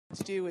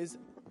to do is,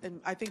 and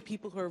I think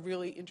people who are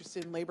really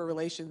interested in labor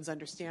relations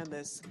understand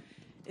this,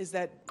 is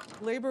that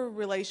labor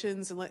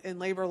relations and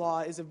labor law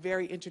is a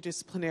very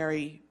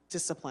interdisciplinary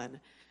discipline.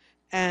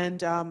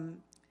 And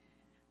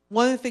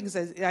one of the things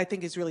that I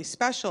think is really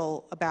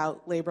special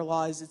about labor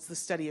law is it's the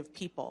study of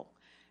people.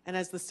 And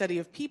as the study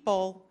of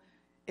people,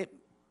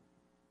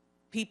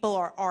 people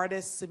are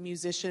artists and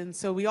musicians.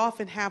 So we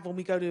often have, when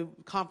we go to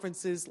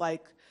conferences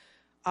like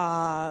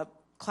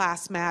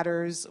Class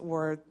Matters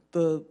or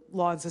the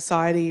Law and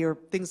Society or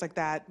things like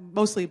that,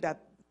 mostly about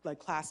like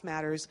Class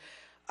Matters,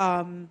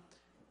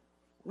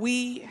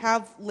 we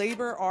have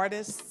labor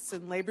artists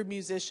and labor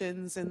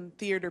musicians and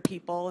theater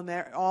people, and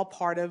they're all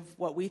part of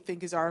what we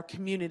think is our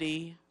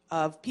community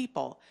of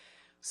people.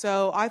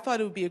 So I thought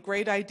it would be a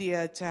great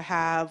idea to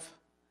have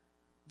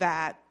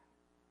that,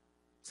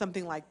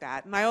 something like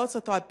that. And I also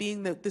thought,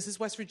 being that this is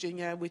West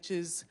Virginia, which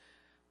is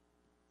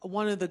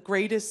one of the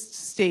greatest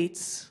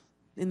states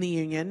in the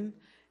Union,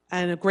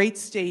 and a great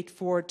state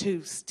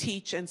to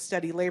teach and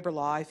study labor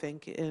law, I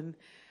think, and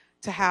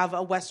to have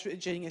a West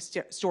Virginia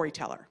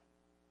storyteller.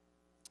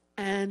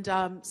 And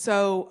after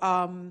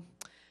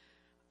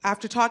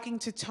talking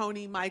to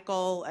Tony,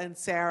 Michael, and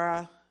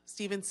Sarah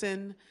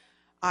Stevenson,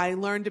 I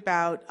learned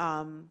about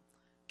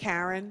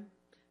Karen,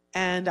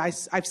 and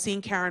I've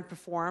seen Karen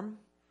perform.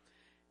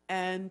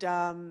 And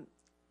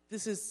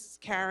this is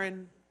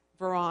Karen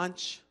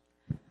Vuranch,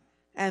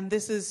 and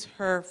this is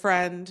her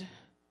friend,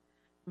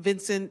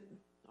 Vincent,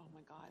 oh my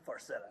God,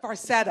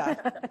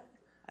 Farcetta,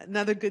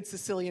 another good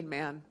Sicilian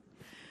man.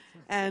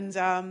 And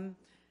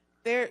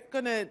they're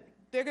gonna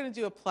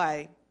do a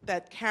play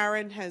that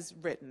Karen has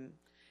written.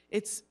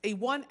 It's a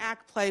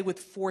one-act play with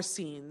 4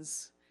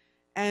 scenes,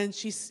 and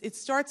it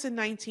starts in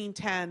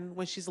 1910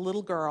 when she's a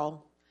little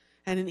girl.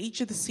 And in each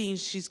of the scenes,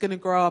 she's going to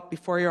grow up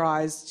before your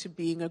eyes to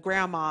being a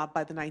grandma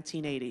by the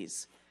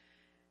 1980s.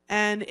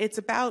 And it's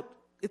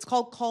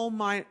called Coal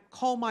Mine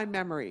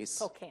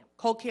Memories.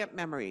 Coal Camp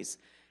Memories.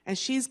 And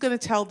she's going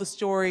to tell the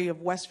story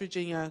of West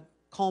Virginia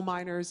coal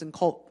miners and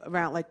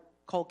around like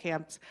coal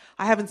camps.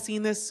 I haven't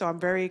seen this, so I'm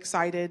very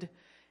excited.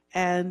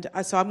 And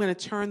so I'm going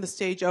to turn the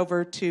stage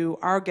over to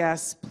our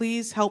guests.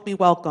 Please help me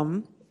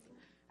welcome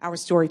our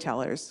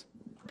storytellers.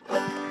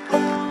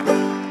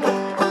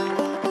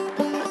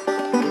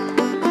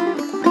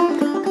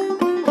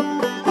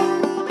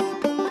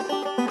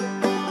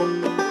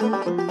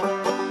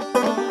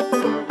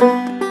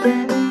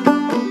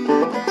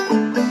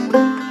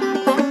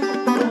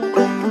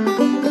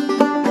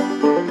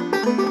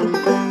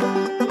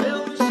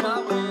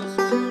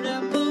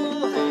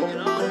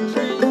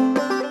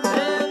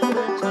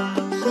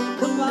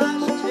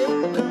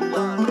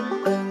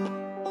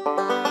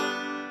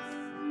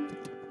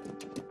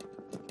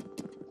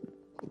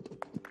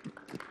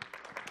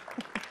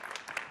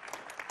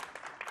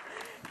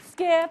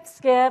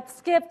 Skip,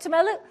 skip to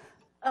my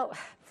Oh,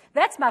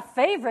 that's my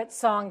favorite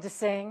song to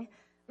sing.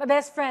 My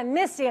best friend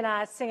Missy and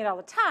I sing it all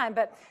the time,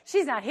 but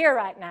she's not here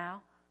right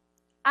now.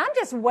 I'm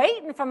just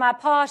waiting for my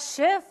pa's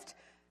shift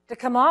to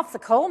come off the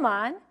coal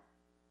mine.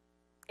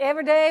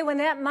 Every day when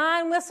that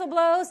mine whistle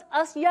blows,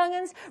 us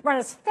young'uns run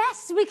as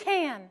fast as we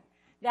can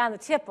down the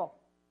tipple.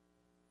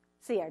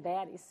 See our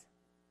daddies.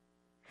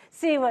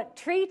 See what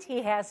treat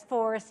he has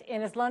for us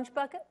in his lunch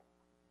bucket.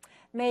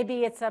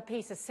 Maybe it's a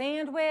piece of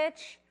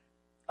sandwich,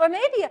 or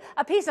maybe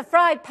a piece of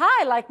fried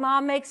pie like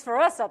Mom makes for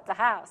us up the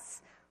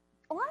house.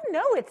 Oh, I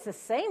know it's the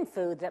same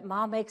food that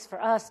Mom makes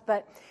for us,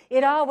 but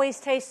it always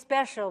tastes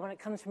special when it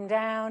comes from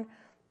down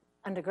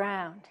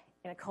underground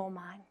in a coal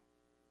mine.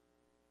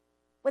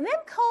 When them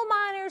coal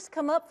miners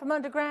come up from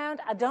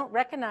underground, I don't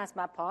recognize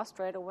my pa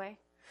straight away.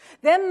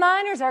 Them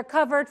miners are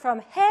covered from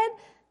head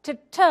to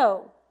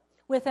toe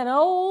with an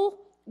old,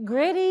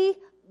 gritty,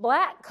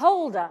 black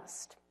coal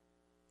dust.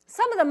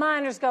 Some of the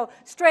miners go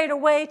straight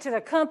away to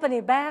the company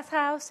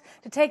bathhouse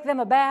to take them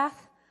a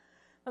bath.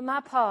 But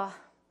my pa,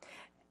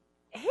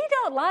 he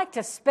don't like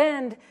to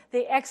spend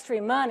the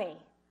extra money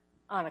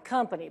on a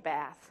company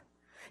bath.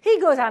 He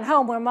goes on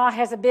home where Ma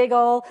has a big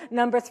old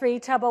No. 3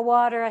 tub of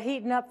water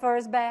heating up for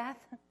his bath.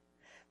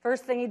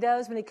 First thing he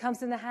does when he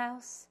comes in the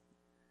house,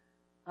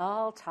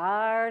 all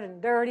tired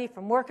and dirty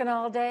from working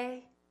all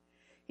day,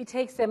 he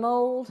takes them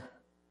old,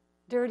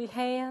 dirty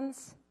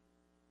hands,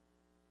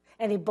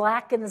 and he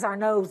blackens our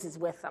noses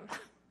with them.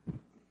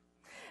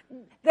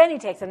 Then he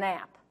takes a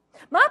nap.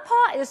 My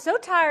pa is so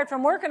tired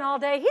from working all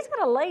day, he's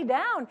going to lay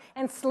down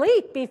and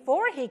sleep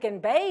before he can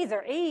bathe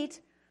or eat.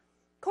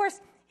 Of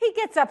course, he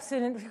gets up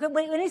soon.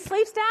 When he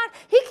sleeps down,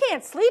 he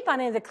can't sleep on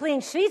any of the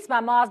clean sheets my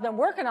ma's been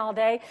working all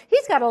day.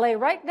 He's got to lay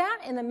right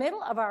down in the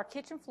middle of our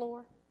kitchen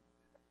floor.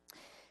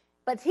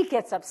 But he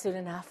gets up soon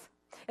enough,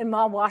 and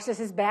Ma washes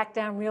his back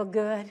down real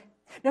good.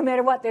 No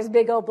matter what, there's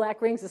big old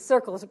black rings of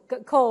circles,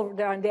 coal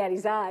on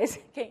Daddy's eyes.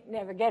 Can't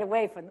never get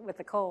away with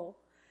the coal.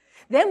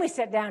 Then we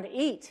sit down to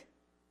eat.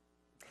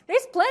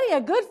 There's plenty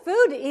of good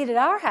food to eat at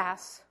our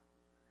house,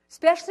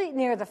 especially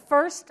near the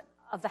first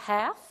of the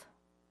half.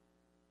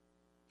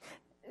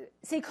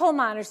 See, coal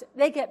miners,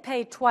 they get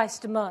paid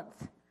twice a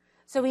month.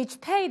 So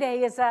each payday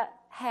is a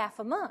half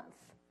a month.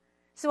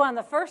 So on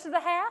the first of the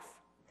half,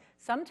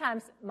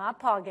 sometimes my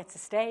pa gets a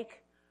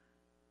steak.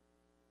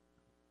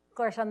 Of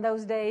course, on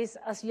those days,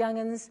 us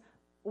young'uns,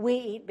 we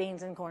eat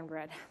beans and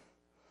cornbread.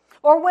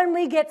 Or when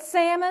we get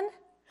salmon,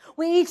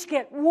 we each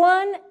get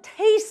 1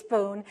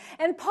 teaspoon,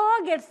 and Pa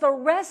gets the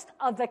rest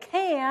of the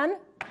can.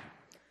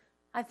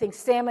 I think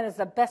salmon is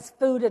the best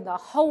food in the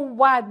whole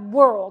wide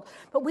world,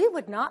 but we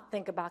would not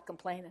think about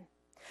complaining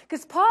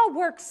because Pa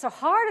works so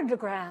hard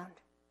underground.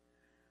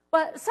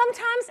 Well,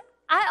 sometimes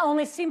I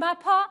only see my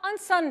Pa on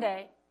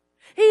Sunday.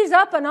 He's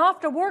up and off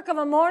to work of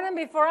a morning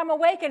before I'm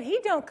awake, and he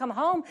don't come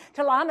home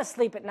till I'm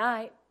asleep at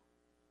night.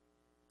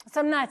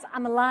 Some nights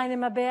I'm lying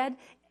in my bed,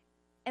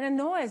 and a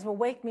noise will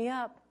wake me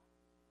up.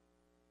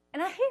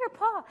 And I hear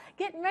Pa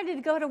getting ready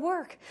to go to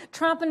work,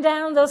 tromping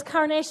down those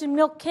carnation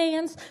milk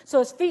cans so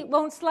his feet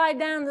won't slide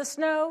down in the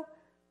snow.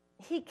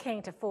 He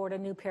can't afford a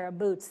new pair of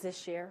boots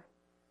this year.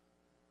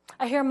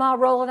 I hear Ma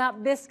rolling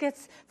out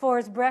biscuits for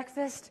his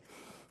breakfast,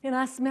 and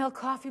I smell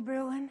coffee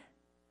brewing.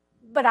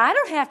 But I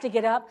don't have to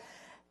get up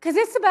because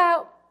it's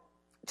about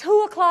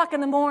 2 o'clock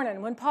in the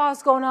morning when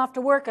Pa's going off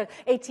to work an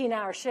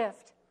 18-hour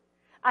shift.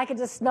 I can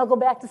just snuggle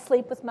back to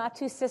sleep with my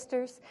 2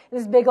 sisters in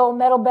this big old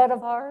metal bed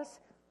of ours.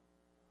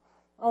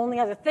 Only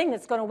other thing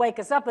that's going to wake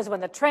us up is when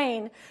the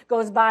train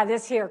goes by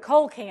this here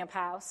coal camp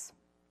house.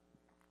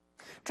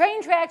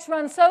 Train tracks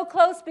run so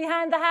close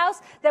behind the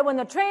house that when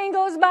the train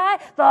goes by,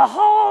 the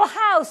whole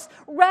house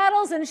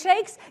rattles and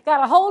shakes.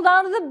 Got to hold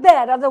on to the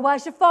bed,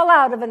 otherwise you fall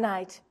out of the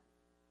night.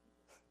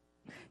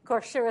 Of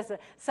course, sure as the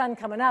sun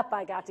coming up,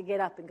 I got to get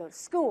up and go to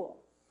school.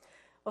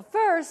 Well,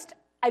 first,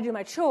 I do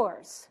my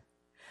chores.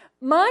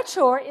 My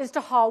chore is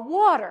to haul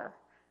water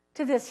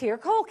to this here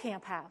coal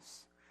camp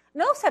house.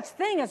 No such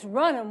thing as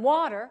running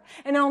water,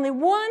 and only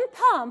 1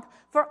 pump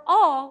for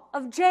all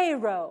of J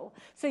Row.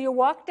 So you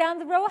walk down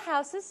the row of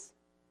houses.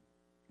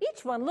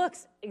 Each one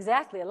looks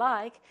exactly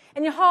alike,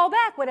 and you haul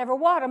back whatever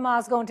water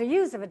Ma's going to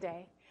use of a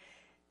day.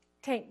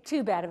 Tain't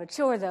too bad of a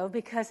chore, though,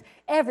 because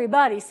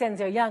everybody sends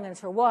their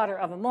young'uns for water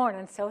of a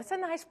morning, so it's a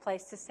nice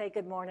place to say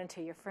good morning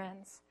to your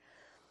friends.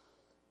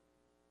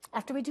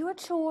 After we do our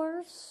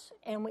chores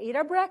and we eat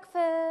our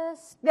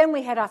breakfast, then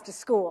we head off to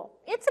school.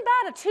 It's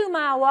about a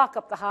 2-mile walk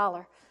up the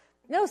holler.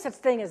 No such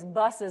thing as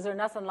buses or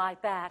nothing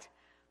like that.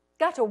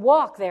 Got to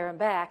walk there and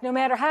back. No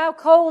matter how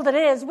cold it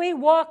is, we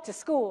walk to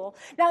school.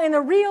 Now, in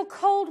the real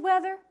cold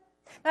weather,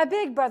 my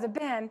big brother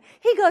Ben,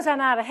 he goes on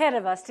out ahead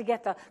of us to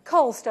get the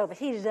coal stove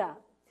heated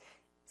up.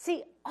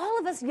 See, all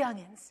of us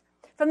young'uns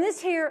from this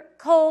here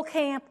coal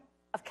camp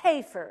of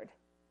Cayford,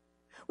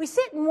 we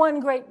sit in one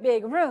great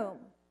big room.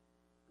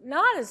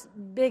 Not as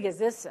big as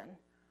this one,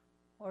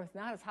 or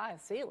not as high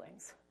as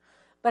ceilings,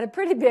 but a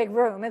pretty big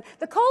room. And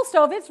the coal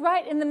stove, it's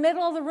right in the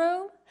middle of the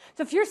room.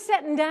 So if you're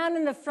sitting down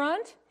in the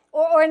front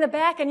or in the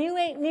back and you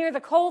ain't near the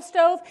coal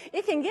stove,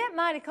 it can get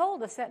mighty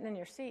cold of sitting in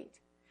your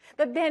seat.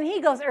 But Ben, he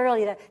goes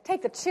early to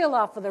take the chill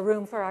off of the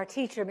room for our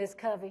teacher, Miss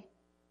Covey.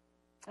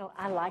 Oh,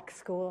 I like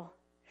school,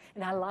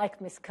 and I like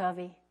Miss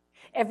Covey.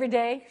 Every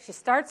day, she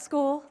starts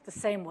school the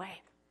same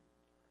way,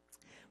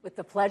 with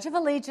the Pledge of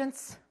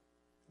Allegiance,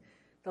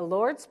 the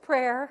Lord's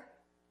Prayer,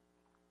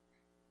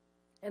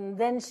 and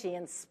then she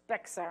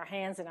inspects our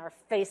hands and our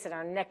face and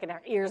our neck and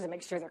our ears and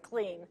makes sure they're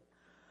clean.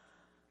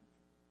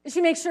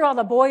 She makes sure all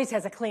the boys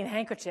has a clean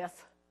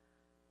handkerchief.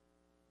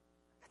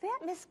 But that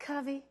Miss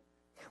Covey,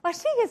 well,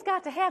 she has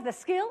got to have the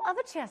skill of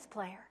a chess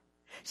player.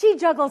 She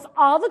juggles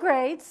all the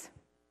grades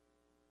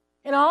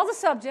and all the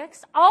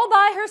subjects all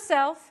by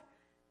herself,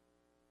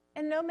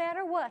 and no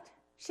matter what,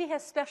 she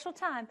has special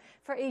time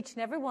for each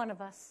and every one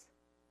of us.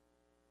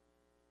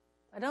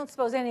 I don't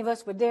suppose any of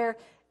us would dare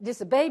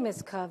disobey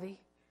Miss Covey,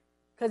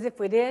 because if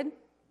we did,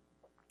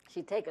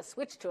 she'd take a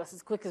switch to us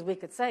as quick as we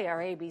could say our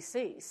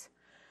ABCs.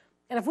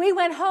 And if we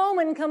went home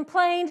and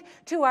complained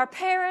to our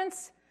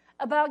parents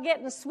about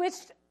getting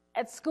switched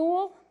at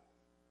school,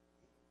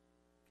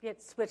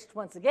 get switched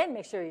once again,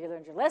 make sure you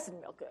learned your lesson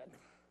real good.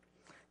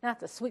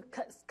 Not the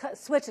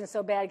switching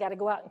so bad, you got to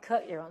go out and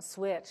cut your own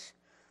switch.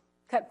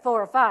 Cut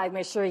 4 or 5,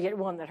 make sure you get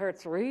one that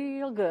hurts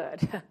real good.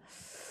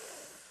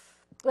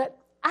 But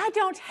I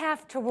don't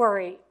have to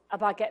worry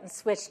about getting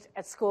switched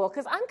at school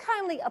because I'm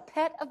kindly a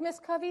pet of Miss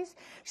Covey's.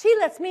 She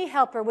lets me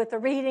help her with the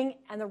reading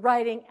and the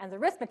writing and the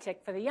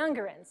arithmetic for the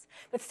younger-uns.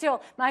 But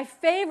still, my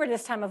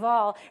favoriteest time of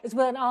all is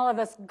when all of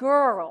us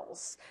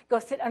girls go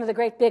sit under the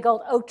great big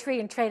old oak tree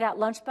and trade out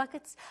lunch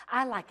buckets.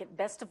 I like it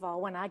best of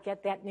all when I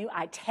get that new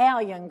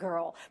Italian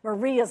girl,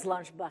 Maria's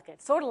lunch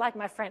bucket, sort of like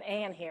my friend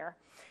Ann here.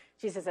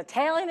 She's as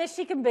Italian as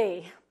she can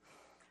be.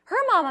 Her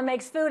mama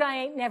makes food I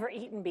ain't never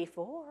eaten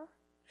before.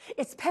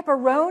 It's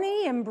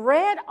pepperoni and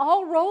bread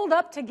all rolled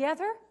up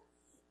together.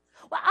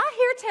 Well, I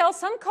hear tell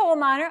some coal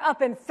miner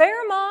up in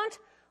Fairmont,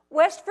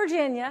 West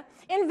Virginia,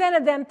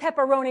 invented them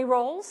pepperoni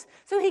rolls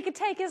so he could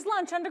take his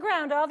lunch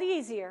underground all the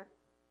easier.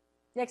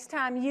 Next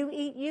time you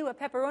eat you a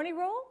pepperoni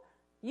roll,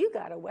 you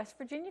got a West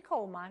Virginia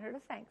coal miner to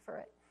thank for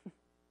it.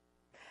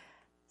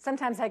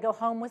 Sometimes I go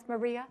home with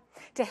Maria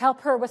to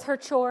help her with her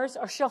chores,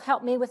 or she'll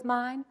help me with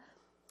mine.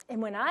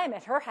 And when I am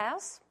at her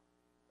house,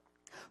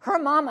 Her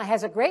mama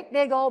has a great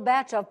big old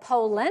batch of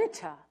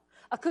polenta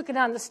cooking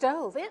on the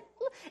stove.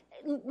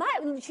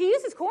 She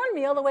uses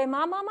cornmeal the way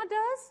my mama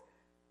does,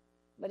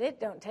 but it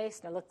don't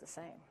taste nor look the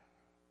same.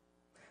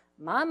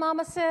 My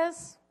mama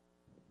says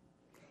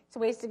it's a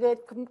waste of good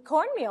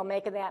cornmeal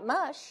making that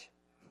mush.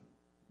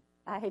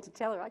 I hate to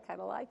tell her, I kind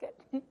of like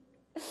it.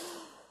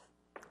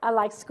 I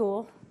like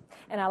school,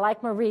 and I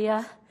like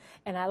Maria,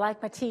 and I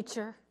like my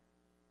teacher.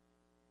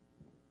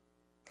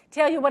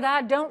 Tell you what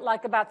I don't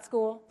like about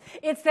school.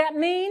 It's that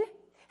mean,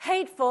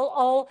 hateful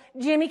old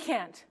Jimmy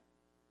Kent.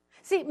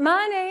 See,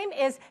 my name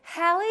is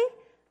Hallie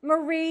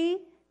Marie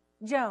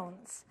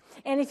Jones.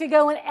 And if you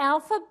go in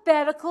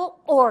alphabetical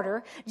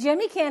order,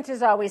 Jimmy Kent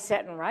is always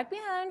sitting right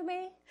behind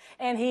me,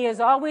 and he is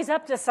always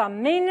up to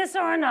some meanness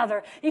or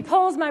another. He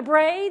pulls my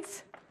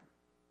braids.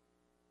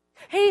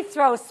 He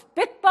throws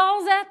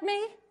spitballs at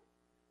me.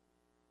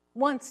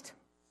 Once,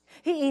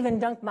 he even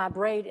dunked my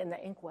braid in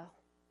the inkwell.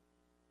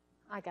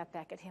 I got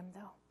back at him,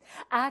 though.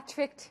 I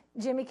tricked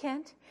Jimmy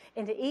Kent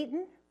into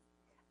eating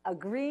a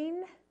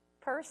green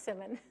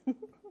persimmon.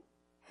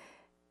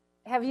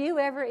 Have you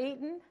ever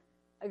eaten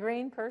a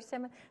green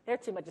persimmon? There are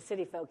too much of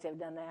city folks that have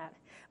done that.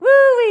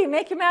 Woo-wee,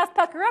 make your mouth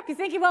pucker up. You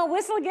think you won't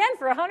whistle again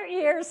for 100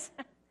 years.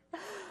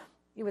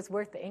 It was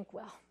worth the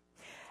inkwell.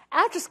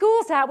 After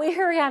school's out, we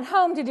hurry on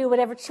home to do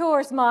whatever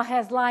chores Ma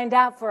has lined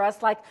out for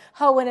us, like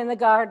hoeing in the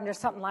garden or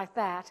something like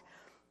that.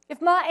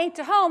 If Ma ain't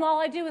to home, all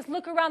I do is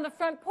look around the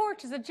front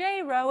porch as a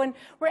J-row, and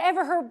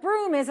wherever her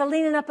broom is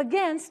leaning up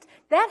against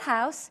that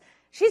house,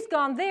 she's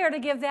gone there to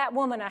give that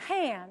woman a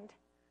hand.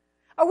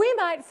 Or we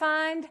might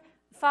find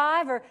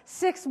 5 or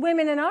 6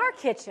 women in our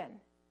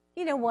kitchen.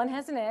 You know, one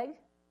has an egg,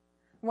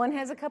 one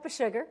has a cup of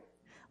sugar,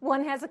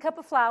 one has a cup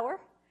of flour.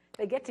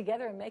 They get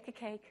together and make a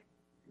cake.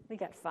 We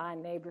got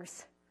fine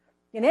neighbors.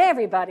 And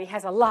everybody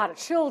has a lot of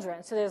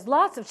children, so there's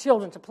lots of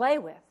children to play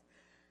with.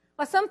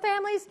 Well, some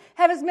families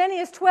have as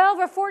many as 12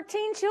 or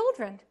 14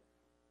 children.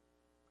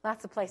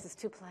 Lots of places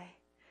to play.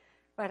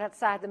 Right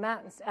outside the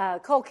mountains,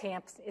 coal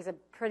camps is the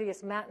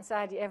prettiest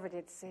mountainside you ever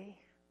did see.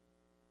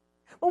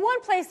 Well,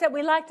 one place that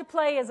we like to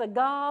play is a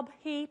gob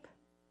heap,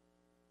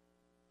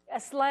 a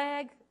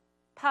slag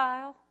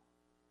pile.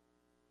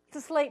 It's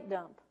a slate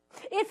dump.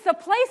 It's the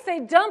place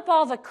they dump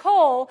all the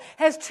coal,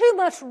 has too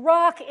much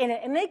rock in it,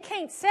 and they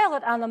can't sell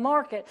it on the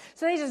market,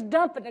 so they just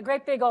dump it in a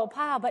great big old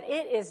pile, but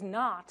it is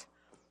not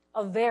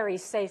a very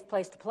safe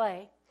place to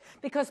play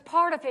because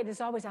part of it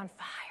is always on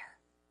fire.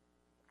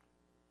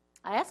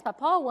 I asked my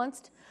pa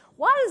once,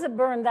 why does it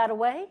burn that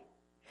way?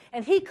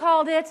 And he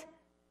called it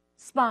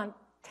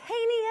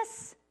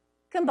spontaneous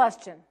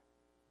combustion.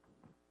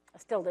 I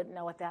still didn't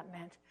know what that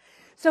meant.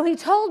 So he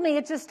told me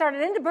it just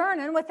started into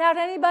burning without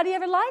anybody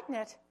ever lighting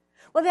it.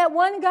 Well, that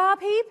one gob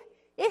heap,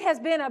 it has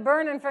been a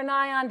burning for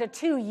nigh on to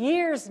 2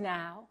 years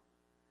now.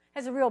 It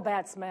has a real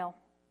bad smell.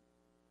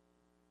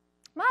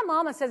 My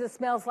mama says it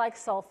smells like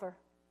sulfur.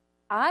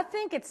 I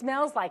think it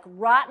smells like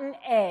rotten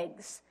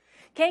eggs.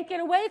 Can't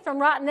get away from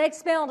rotten egg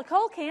smell in a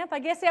coal camp. I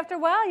guess after a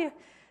while you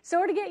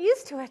sort of get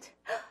used to it.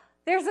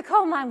 There's the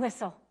coal mine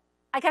whistle.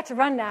 I got to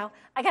run now.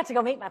 I got to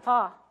go meet my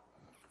pa.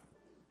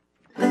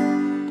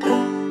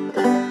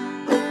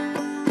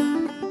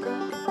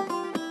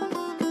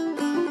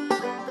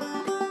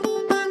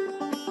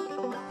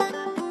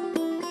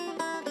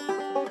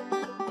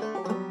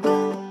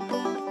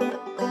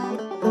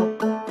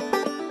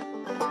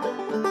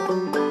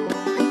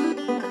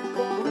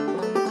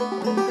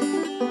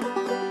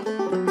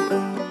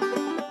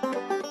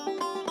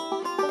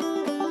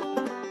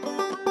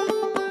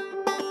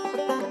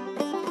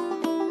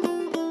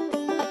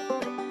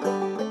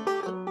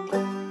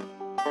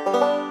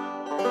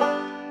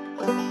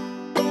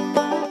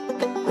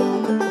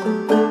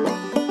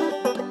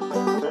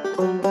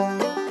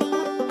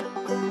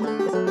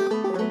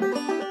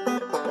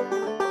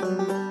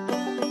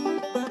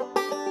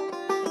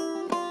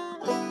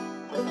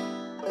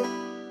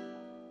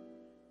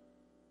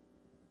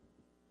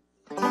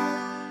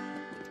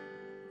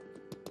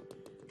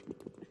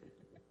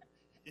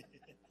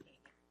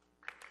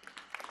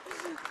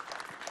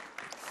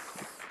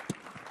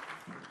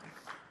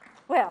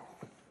 Well,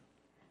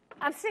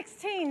 I'm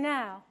 16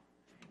 now.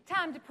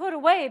 Time to put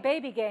away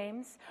baby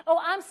games. Oh,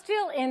 I'm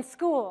still in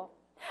school.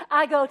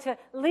 I go to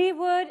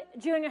Leawood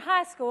Junior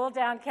High School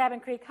down Cabin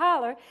Creek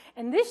Holler,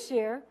 and this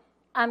year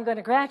I'm going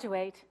to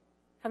graduate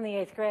from the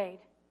 8th grade.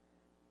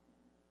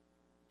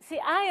 See,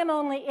 I am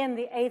only in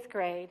the 8th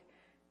grade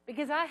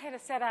because I had to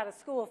set out of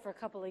school for a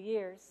couple of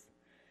years.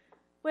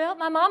 Well,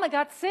 my mama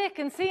got sick,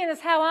 and seeing as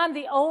how I'm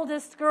the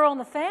oldest girl in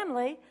the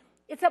family,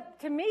 it's up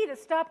to me to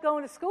stop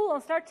going to school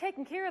and start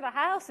taking care of the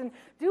house and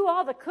do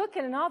all the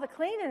cooking and all the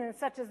cleaning and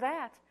such as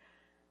that.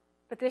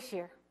 But this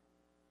year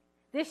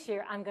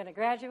I'm going to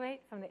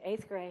graduate from the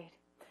 8th grade.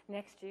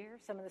 Next year,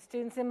 some of the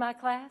students in my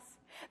class,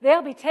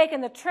 they'll be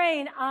taking the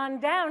train on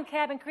down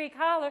Cabin Creek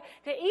Holler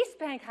to East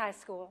Bank High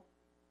School.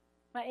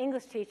 My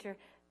English teacher,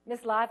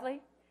 Miss Lively,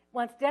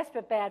 wants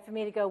desperate bad for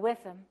me to go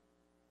with them.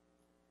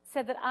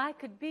 Said that I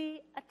could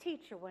be a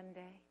teacher one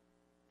day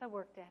if I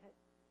worked at it.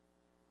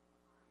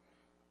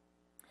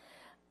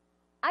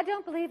 I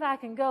don't believe I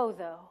can go,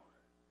 though.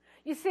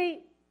 You see,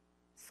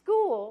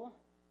 school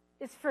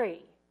is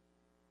free,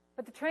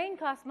 but the train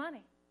costs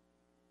money.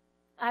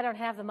 I don't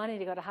have the money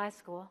to go to high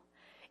school.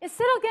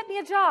 Instead, I'll get me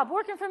a job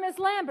working for Miss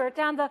Lambert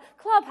down the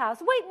clubhouse,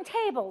 waiting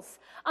tables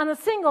on the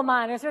single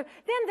miners or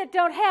them that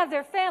don't have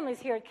their families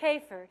here at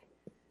Cayford.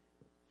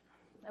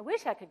 I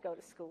wish I could go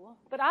to school,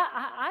 but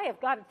I have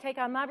got to take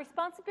on my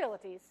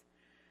responsibilities.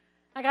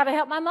 I got to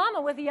help my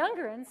mama with the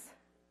younger uns.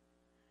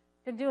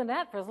 Been doing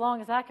that for as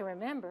long as I can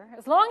remember.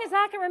 As long as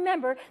I can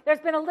remember,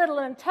 there's been a little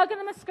one tugging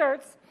at my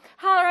skirts,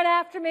 hollering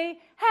after me,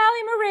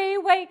 "Hallie Marie,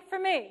 wait for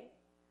me."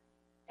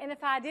 And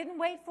if I didn't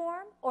wait for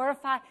him, or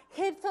if I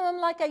hid from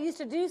him like I used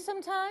to do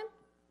sometime,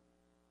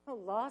 oh,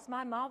 laws,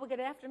 my ma would get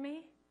after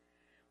me.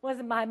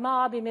 Wasn't my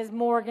ma be Miss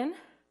Morgan,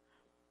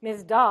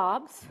 Miss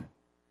Dobbs,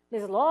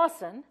 Miss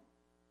Lawson?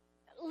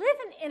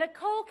 Living in a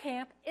coal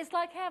camp is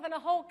like having a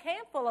whole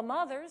camp full of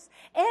mothers.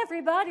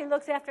 Everybody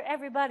looks after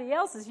everybody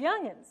else's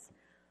youngins.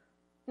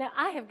 Now,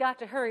 I have got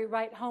to hurry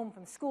right home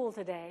from school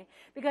today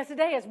because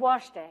today is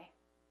wash day.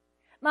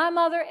 My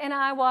mother and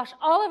I wash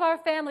all of our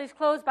family's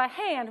clothes by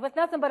hand with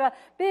nothing but a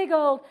big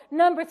old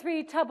No.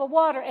 3 tub of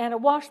water and a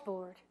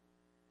washboard.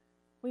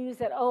 We use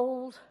that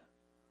old,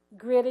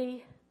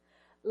 gritty,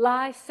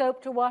 lye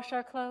soap to wash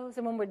our clothes.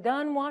 And when we're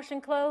done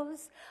washing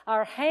clothes,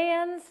 our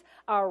hands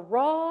are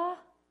raw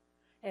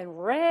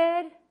and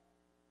red,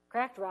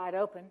 cracked right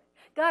open.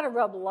 Got to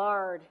rub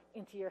lard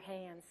into your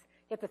hands.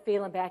 Get the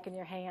feeling back in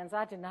your hands.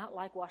 I do not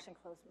like washing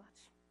clothes much.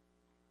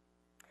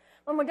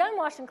 When we're done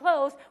washing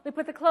clothes, we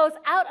put the clothes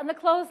out on the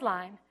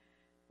clothesline.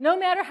 No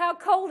matter how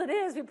cold it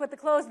is, we put the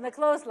clothes in the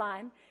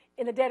clothesline.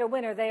 In the dead of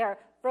winter, they are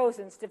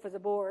frozen stiff as a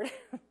board.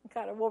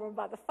 Kind of warm them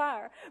by the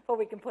fire before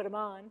we can put them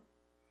on.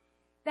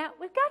 Now,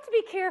 we've got to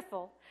be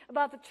careful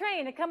about the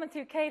train coming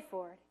through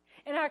Cayford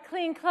and our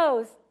clean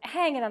clothes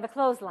hanging on the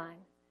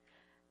clothesline.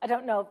 I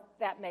don't know if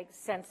that makes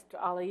sense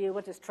to all of you.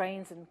 What does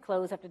trains and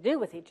clothes have to do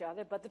with each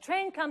other? But the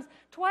train comes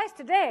twice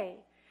a day.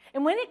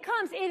 And when it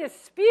comes, it is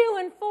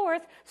spewing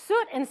forth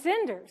soot and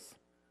cinders.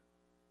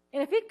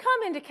 And if it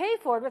come into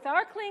Cayford with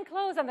our clean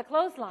clothes on the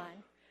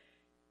clothesline,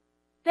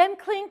 them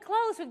clean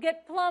clothes would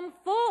get plumb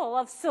full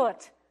of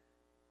soot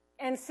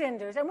and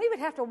cinders. And we would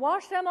have to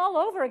wash them all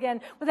over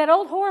again with that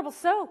old horrible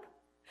soap.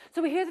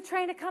 So we hear the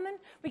train a-coming,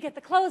 we get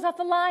the clothes off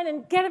the line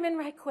and get them in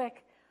right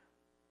quick.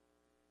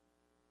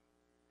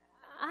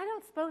 I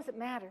don't suppose it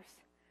matters,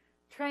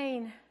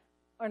 train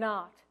or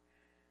not.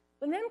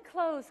 When them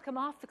clothes come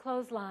off the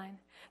clothesline,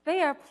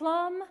 they are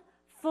plumb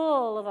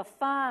full of a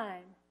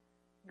fine,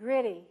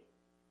 gritty,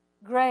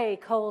 gray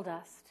coal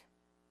dust.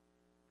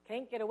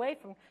 Can't get away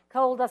from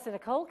coal dust in a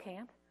coal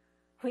camp.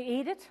 We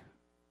eat it,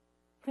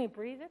 we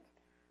breathe it,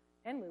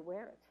 and we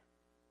wear it.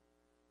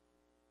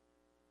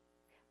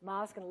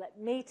 Ma's going to let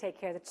me take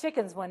care of the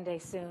chickens one day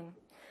soon.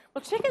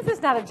 Well, chickens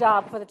is not a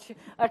job for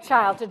a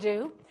child to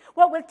do.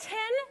 Well, with 10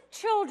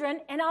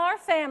 children in our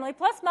family,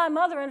 plus my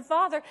mother and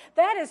father,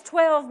 that is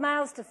 12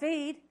 mouths to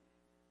feed.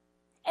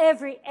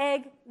 Every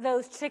egg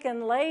those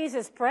chicken lays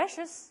is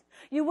precious.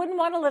 You wouldn't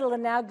want a little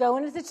one now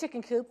going into the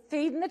chicken coop,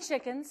 feeding the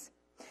chickens,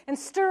 and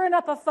stirring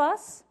up a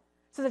fuss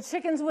so the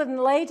chickens wouldn't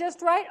lay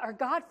just right, or,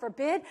 God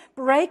forbid,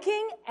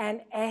 breaking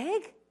an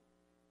egg.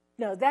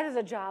 No, that is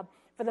a job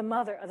for the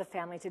mother of the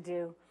family to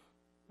do.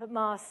 But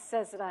Ma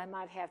says that I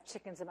might have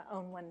chickens of my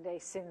own one day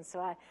soon, so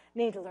I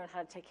need to learn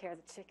how to take care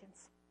of the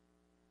chickens.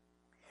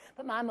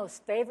 But my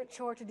most favorite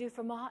chore to do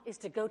for Ma is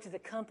to go to the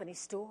company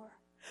store.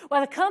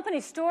 Well, the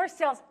company store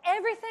sells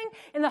everything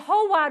in the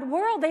whole wide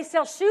world. They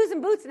sell shoes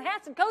and boots and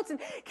hats and coats and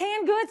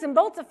canned goods and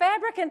bolts of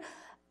fabric, and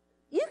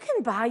you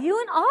can buy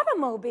you an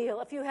automobile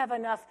if you have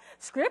enough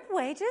script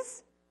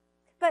wages.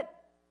 But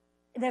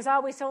there's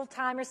always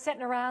old-timers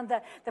sitting around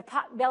the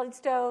pot-bellied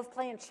stove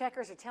playing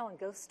checkers or telling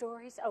ghost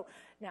stories. Oh,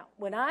 now,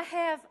 when I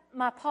have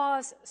my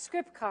pa's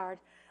script card,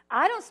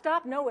 I don't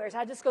stop nowheres.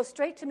 I just go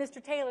straight to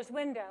Mr. Taylor's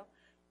window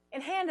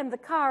and hand him the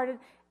card.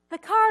 The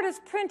card is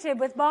printed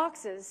with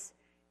boxes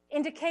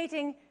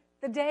indicating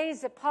the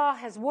days that Pa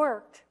has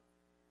worked.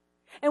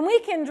 And we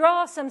can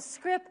draw some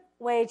script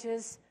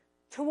wages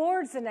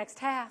towards the next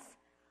half.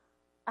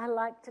 I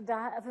like to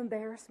die of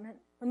embarrassment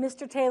when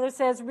Mr. Taylor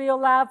says real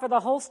loud for the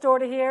whole store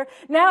to hear,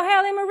 "Now,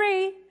 Hallie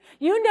Marie,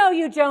 you know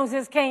you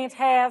Joneses can't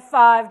have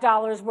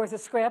 $5 worth of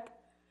script.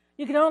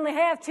 You can only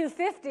have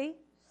 $2.50.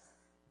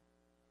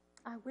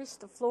 I wish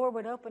the floor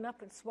would open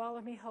up and swallow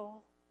me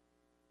whole.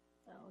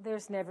 Oh,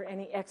 there's never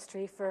any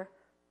extra for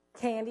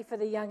candy for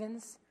the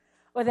youngins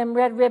or them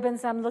red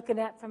ribbons I'm looking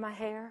at for my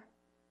hair.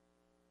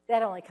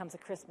 That only comes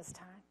at Christmas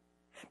time.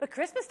 But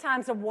Christmas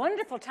time's a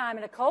wonderful time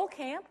in a coal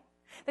camp.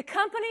 The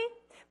company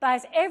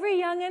buys every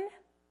youngin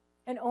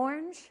an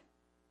orange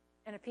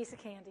and a piece of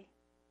candy.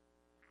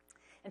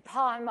 And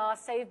Pa and Ma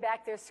save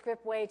back their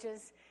script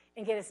wages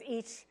and get us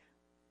each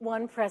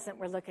one present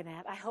we're looking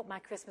at. I hope my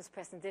Christmas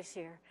present this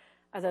year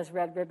are those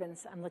red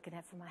ribbons I'm looking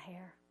at for my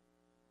hair.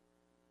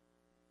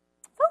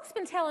 Folks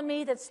been telling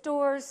me that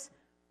stores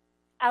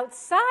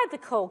outside the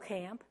coal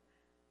camp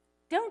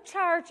don't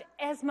charge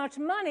as much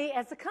money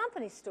as the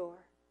company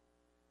store.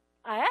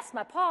 I asked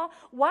my pa,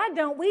 why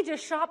don't we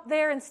just shop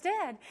there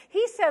instead?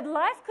 He said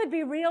life could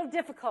be real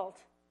difficult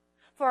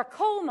for a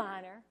coal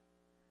miner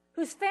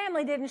whose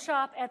family didn't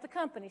shop at the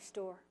company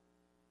store.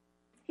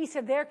 He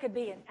said there could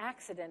be an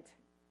accident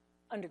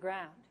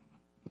underground.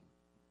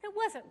 It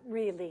wasn't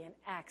really an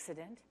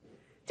accident.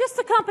 Just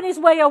the company's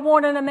way of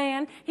warning a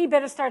man he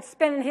better start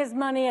spending his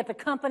money at the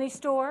company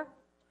store.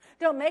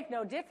 Don't make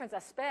no difference, I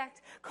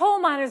expect. Coal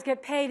miners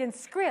get paid in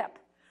scrip.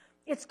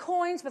 It's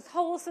coins with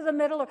holes through the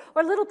middle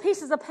or little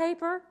pieces of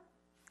paper.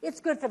 It's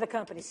good for the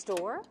company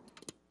store,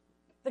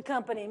 the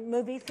company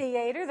movie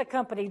theater, the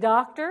company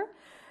doctor.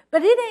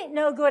 But it ain't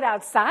no good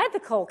outside the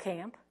coal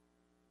camp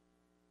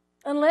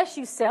unless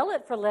you sell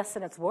it for less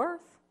than it's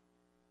worth.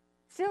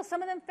 Still,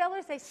 some of them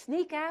fellers, they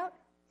sneak out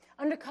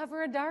under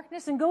cover of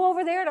darkness and go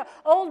over there to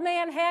old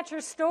man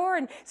Hatcher's store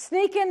and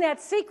sneak in that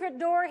secret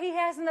door he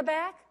has in the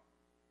back.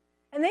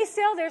 And they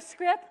sell their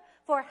scrip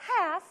for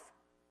half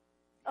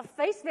of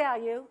face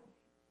value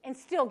and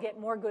still get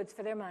more goods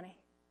for their money.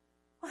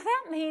 Well,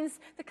 that means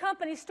the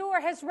company store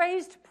has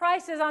raised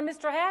prices on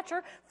Mr.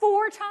 Hatcher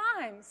 4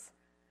 times.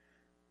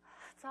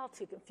 It's all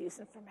too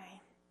confusing for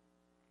me.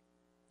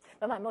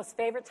 But my most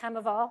favorite time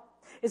of all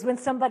is when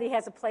somebody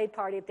has a play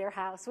party at their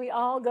house. We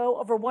all go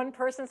over one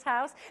person's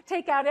house,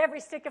 take out every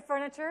stick of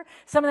furniture.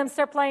 Some of them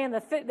start playing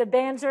the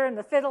banjo and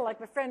the fiddle, like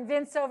my friend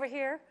Vince over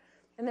here,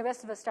 and the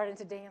rest of us start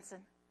into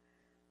dancing.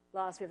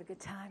 Laws, we have a good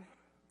time.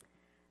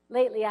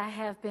 Lately, I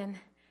have been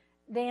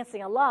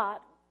dancing a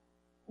lot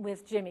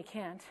with Jimmy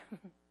Kent.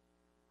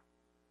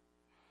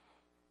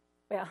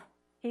 Well,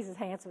 he's as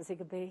handsome as he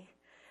could be.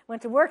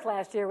 Went to work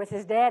last year with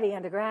his daddy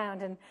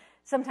underground, and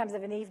sometimes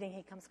of an evening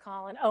he comes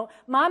calling. Oh,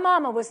 my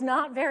mama was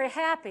not very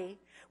happy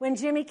when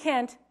Jimmy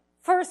Kent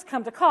first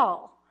come to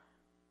call.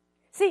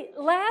 See,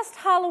 last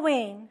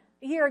Halloween,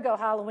 a year ago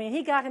Halloween,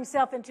 he got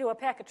himself into a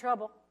peck of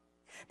trouble.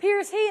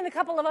 Appears he and a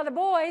couple of other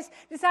boys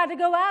decided to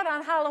go out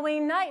on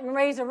Halloween night and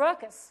raise a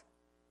ruckus.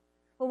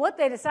 Well, what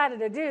they decided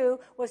to do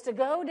was to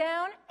go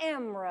down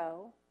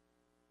Emro,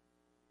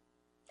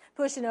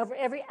 pushing over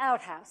every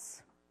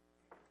outhouse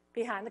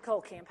behind the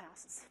coal camp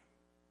houses.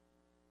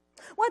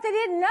 What they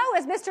didn't know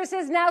is Mr.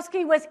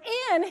 Cisnowski was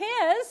in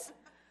his.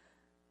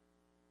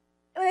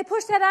 When they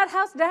pushed that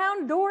outhouse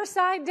down, door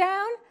side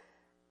down,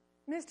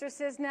 Mr.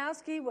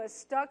 Cisnowski was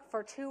stuck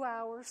for 2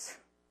 hours.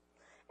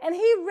 And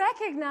he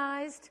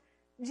recognized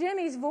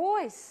Jimmy's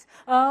voice.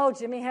 Oh,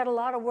 Jimmy had a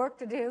lot of work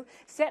to do,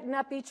 setting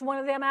up each one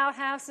of them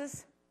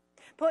outhouses,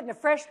 putting a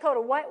fresh coat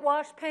of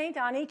whitewash paint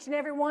on each and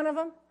every one of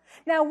them.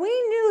 Now, we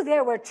knew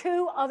there were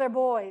 2 other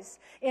boys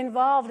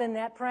involved in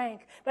that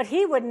prank, but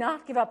he would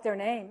not give up their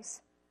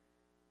names.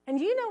 And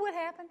you know what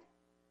happened?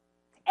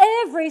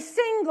 Every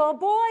single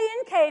boy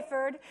in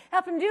Cayford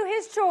helped him do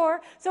his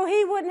chore so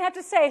he wouldn't have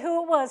to say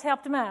who it was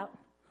helped him out.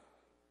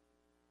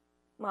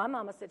 My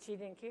mama said she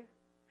didn't care.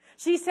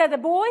 She said the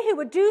boy who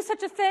would do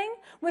such a thing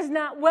was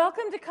not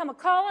welcome to come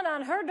a-calling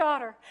on her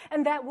daughter,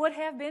 and that would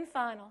have been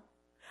final.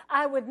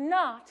 I would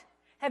not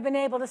have been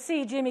able to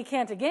see Jimmy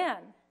Kent again.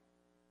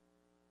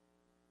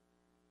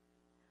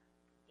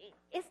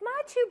 If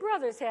my 2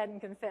 brothers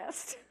hadn't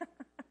confessed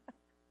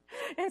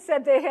and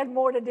said they had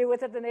more to do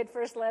with it than they'd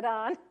first let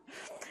on,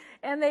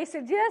 and they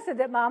suggested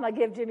that Mama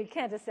give Jimmy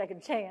Kent a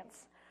second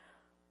chance,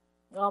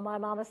 all my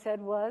mama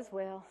said was,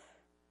 well,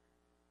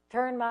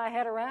 turn my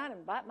head around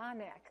and bite my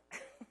neck.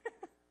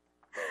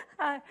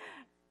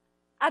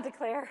 I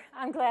declare,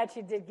 I'm glad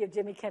she did give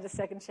Jimmy Kent a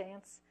second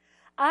chance.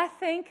 I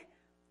think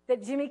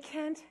that Jimmy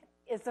Kent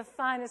is the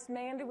finest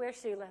man to wear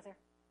shoe leather.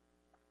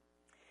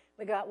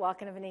 We go out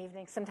walking of an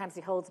evening. Sometimes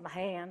he holds my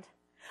hand.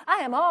 I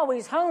am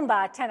always home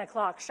by 10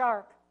 o'clock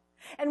sharp.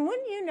 And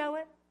wouldn't you know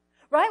it,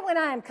 right when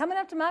I am coming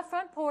up to my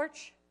front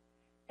porch,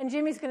 and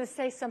Jimmy's going to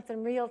say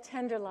something real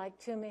tender-like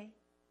to me.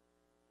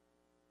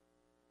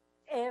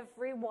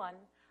 Every one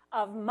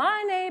of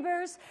my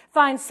neighbors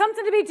find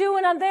something to be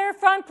doing on their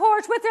front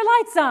porch with their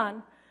lights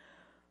on,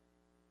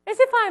 as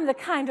if I'm the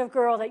kind of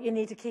girl that you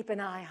need to keep an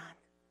eye on.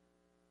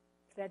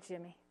 That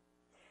Jimmy.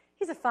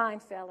 He's a fine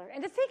feller.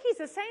 And to think he's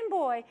the same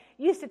boy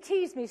used to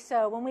tease me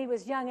so when we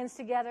was youngins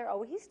together.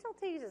 Oh, he still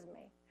teases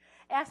me.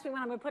 Asks me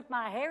when I'm going to put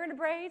my hair into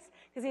braids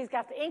because he's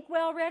got the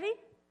inkwell ready.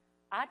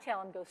 I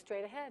tell him, go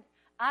straight ahead.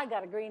 I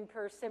got a green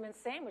persimmon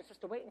sandwich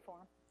just waiting for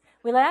him.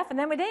 We laugh and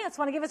then we dance.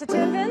 Want to give us a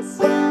tune,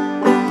 Vince?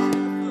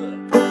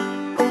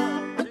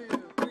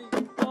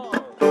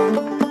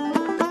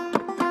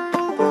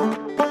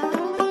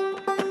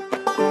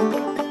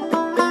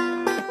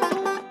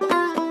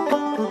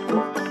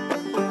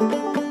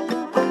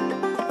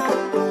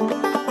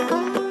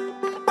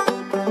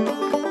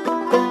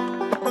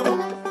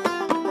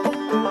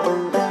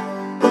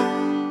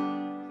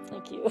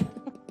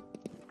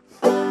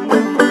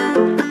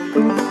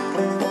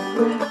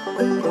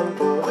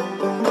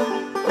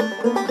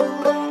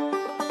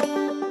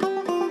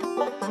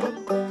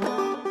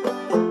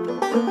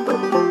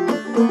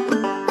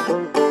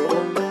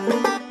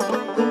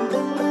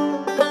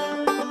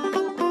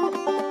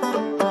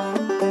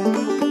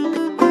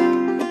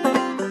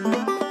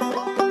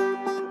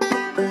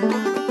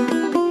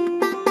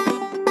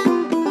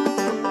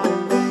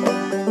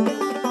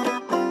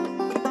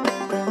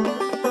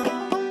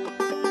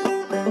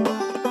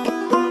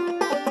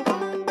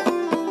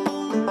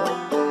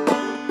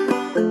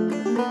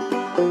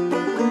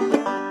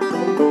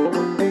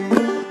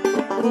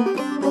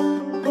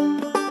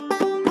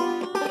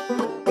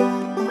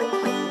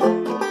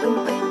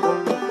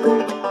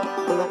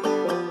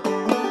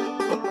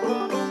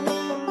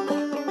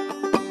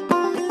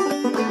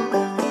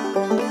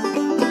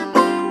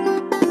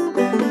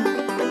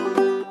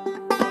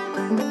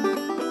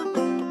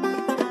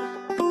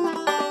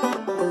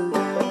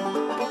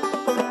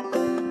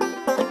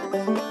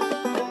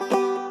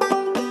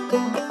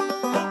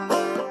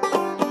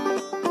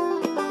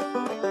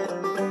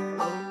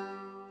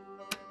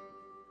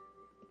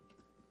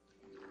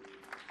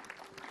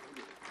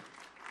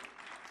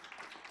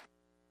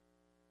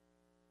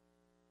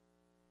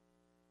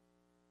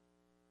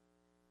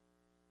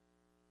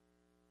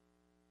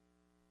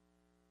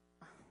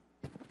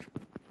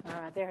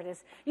 All right, there it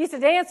is. Used to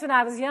dance when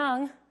I was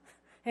young.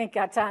 Ain't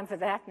got time for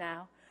that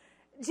now.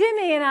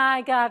 Jimmy and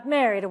I got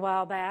married a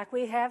while back.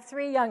 We have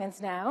 3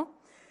 young'uns now.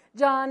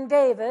 John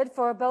David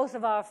for both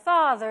of our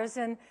fathers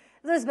and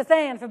Elizabeth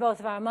Ann for both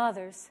of our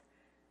mothers.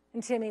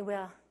 And Timmy,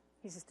 well,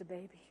 he's just a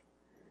baby.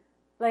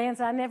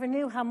 Lance, I never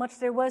knew how much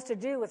there was to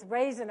do with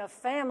raising a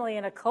family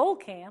in a coal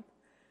camp.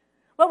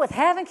 What with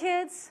having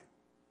kids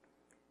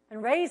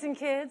and raising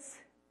kids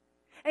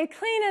and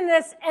cleaning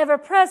this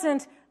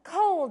ever-present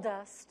coal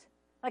dust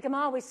like I'm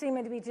always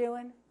seeming to be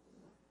doing,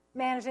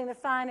 managing the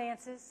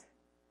finances.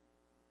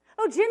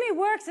 Oh, Jimmy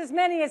works as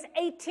many as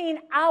 18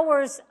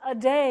 hours a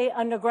day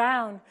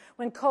underground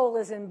when coal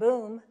is in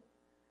boom.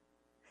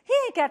 He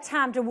ain't got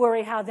time to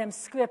worry how them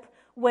scrip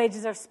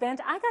wages are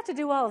spent. I got to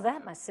do all of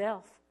that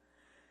myself.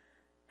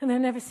 And there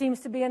never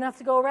seems to be enough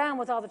to go around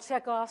with all the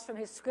check-offs from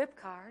his scrip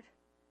card.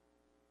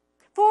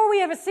 Before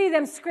we ever see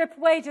them scrip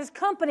wages,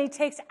 company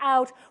takes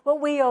out what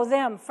we owe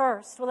them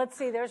first. Well, let's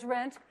see, there's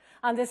rent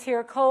on this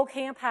here coal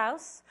camp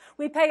house.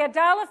 We pay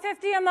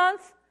 $1.50 a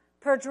month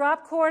per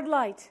drop cord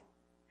light.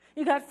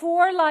 You got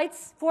 4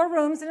 lights, 4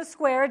 rooms in a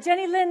square, a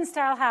Jenny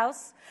Lind-style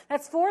house.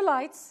 That's 4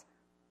 lights.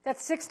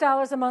 That's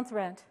 $6 a month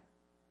rent.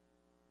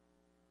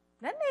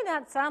 That may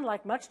not sound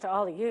like much to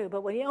all of you,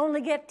 but when you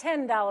only get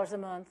 $10 a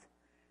month,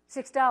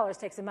 $6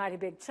 takes a mighty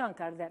big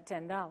chunk out of that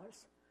 $10.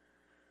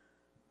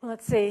 Well,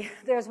 let's see.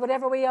 There's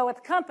whatever we owe at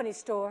the company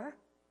store.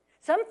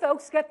 Some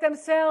folks get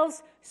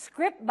themselves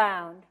script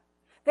bound.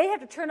 They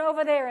have to turn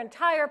over their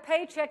entire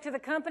paycheck to the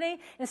company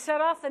and set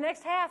off the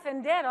next half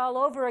in debt all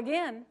over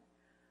again.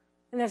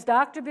 And there's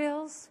doctor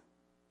bills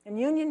and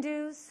union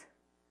dues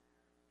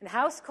and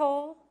house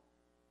coal.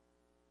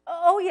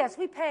 Oh, yes,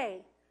 we pay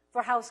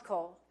for house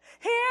coal.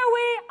 Here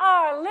we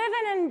are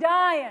living and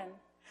dying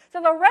so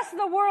the rest of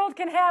the world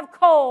can have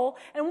coal,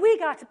 and we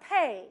got to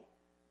pay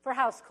for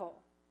house coal.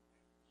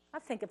 I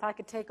think if I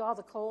could take all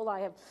the coal I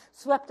have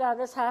swept out of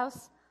this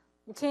house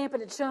and tamp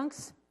it in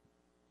chunks,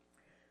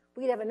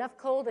 we'd have enough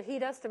coal to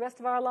heat us the rest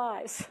of our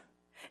lives.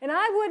 And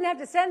I wouldn't have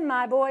to send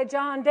my boy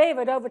John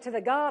David over to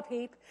the gob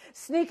heap,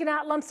 sneaking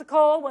out lumps of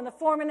coal when the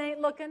foreman ain't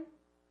looking,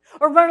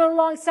 or running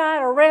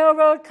alongside a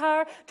railroad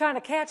car trying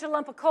to catch a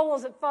lump of coal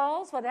as it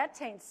falls. Well,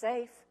 that ain't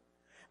safe.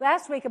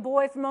 Last week, a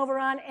boy from over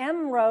on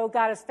M Row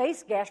got his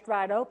face gashed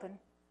right open.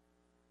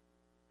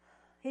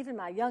 Even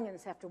my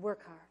young'uns have to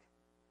work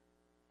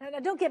hard. Now,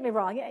 don't get me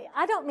wrong.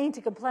 I don't mean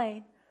to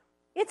complain.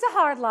 It's a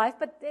hard life,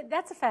 but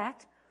that's a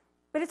fact.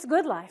 But it's a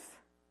good life.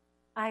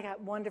 I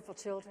got wonderful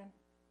children.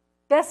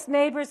 Best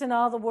neighbors in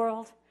all the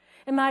world.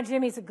 And my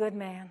Jimmy's a good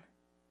man.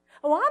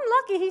 Oh, I'm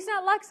lucky he's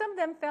not like some of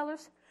them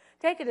fellers,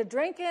 taking a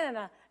drinking and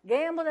a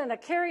gambling and a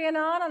carrying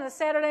on a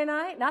Saturday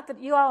night. Not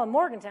that you all in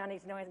Morgantown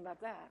need to know anything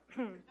about that.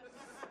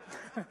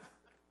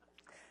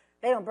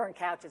 They don't burn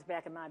couches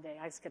back in my day.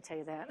 I just could tell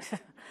you that.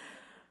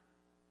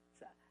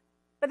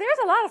 But there's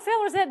a lot of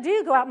fellers that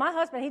do go out. My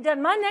husband, he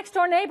doesn't. My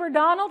next-door neighbor,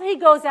 Donald, he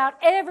goes out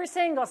every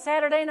single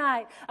Saturday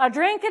night, a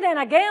drinking and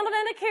a gambling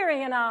and a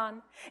carrying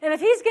on. And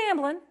if he's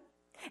gambling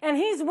and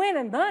he's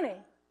winning money,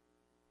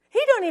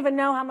 he don't even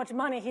know how much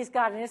money he's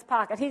got in his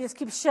pocket. He just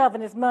keeps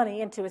shoving his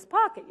money into his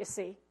pocket, you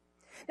see.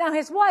 Now,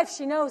 his wife,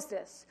 she knows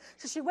this.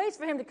 So she waits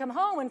for him to come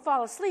home and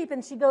fall asleep,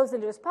 and she goes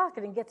into his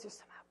pocket and gets her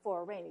some out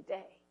for a rainy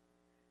day.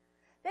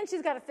 Then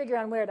she's got to figure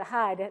out where to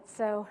hide it,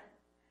 so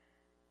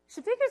she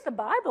figures the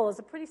Bible is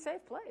a pretty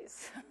safe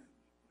place.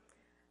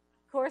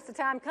 Of course, the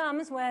time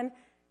comes when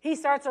he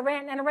starts a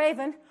ranting and a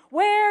raving.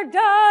 Where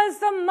does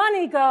the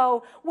money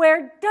go?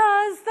 Where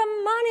does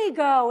the money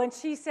go? And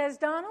she says,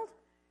 Donald,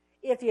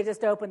 if you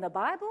just open the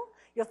Bible,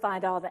 you'll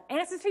find all the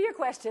answers to your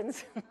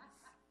questions.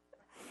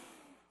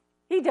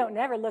 He don't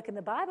never look in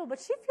the Bible, but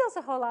she feels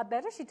a whole lot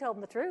better. She told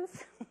him the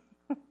truth.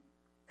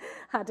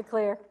 I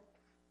declare.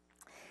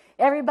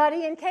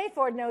 Everybody in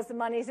K-Ford knows the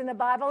money's in the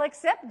Bible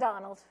except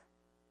Donald.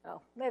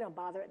 Oh, they don't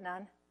bother it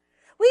none.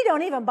 We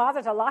don't even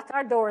bother to lock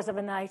our doors of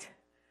a night.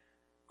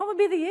 What would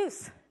be the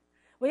use?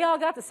 We all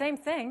got the same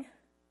thing.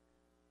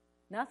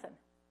 Nothing.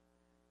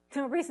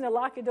 No reason to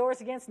lock your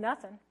doors against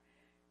nothing.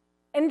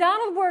 And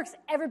Donald works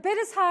every bit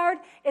as hard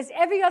as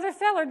every other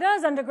feller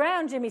does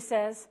underground, Jimmy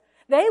says.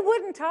 They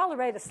wouldn't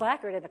tolerate a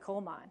slacker in a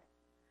coal mine.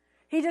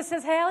 He just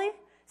says, Hallie,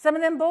 some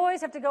of them boys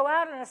have to go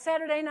out on a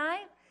Saturday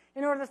night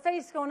in order to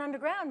face going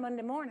underground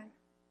Monday morning.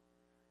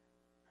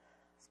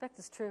 I expect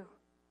it's true.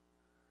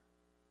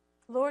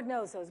 Lord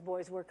knows those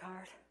boys work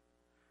hard.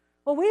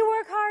 Well, we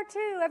work hard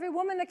too. Every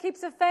woman that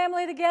keeps a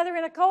family together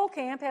in a coal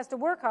camp has to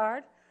work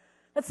hard.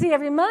 Let's see,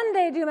 every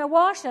Monday I do my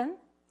washing,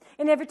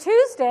 and every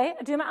Tuesday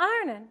I do my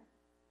ironing.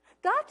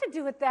 Got to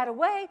do it that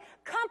way.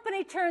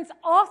 Company turns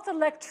off the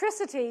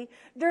electricity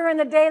during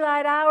the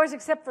daylight hours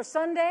except for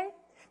Sunday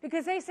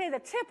because they say the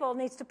tipple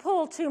needs to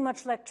pull too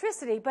much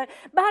electricity. But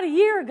about a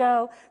year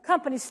ago,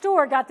 company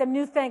store got them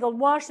newfangled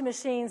washing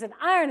machines and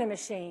ironing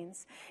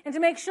machines. And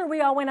to make sure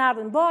we all went out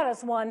and bought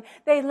us one,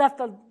 they left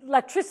the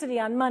electricity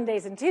on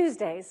Mondays and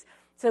Tuesdays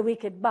so we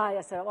could buy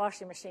us a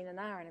washing machine and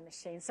ironing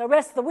machine. So the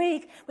rest of the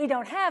week, we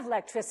don't have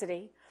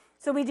electricity.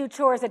 So we do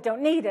chores that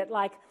don't need it,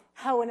 like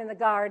hoeing in the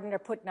garden or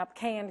putting up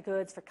canned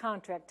goods for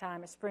contract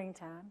time or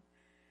springtime.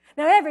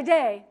 Now, every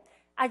day,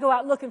 I go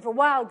out looking for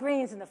wild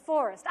greens in the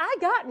forest. I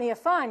got me a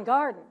fine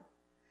garden.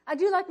 I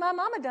do like my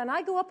mama done.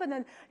 I go up in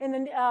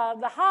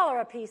the holler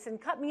a piece and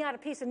cut me out a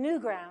piece of new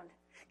ground.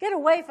 Get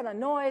away from the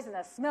noise and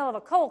the smell of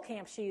a coal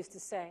camp, she used to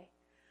say.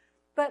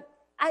 But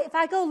if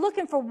I go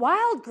looking for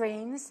wild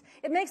greens,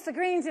 it makes the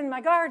greens in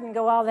my garden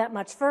go all that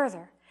much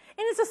further.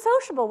 And it's a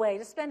sociable way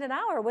to spend an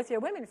hour with your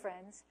women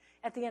friends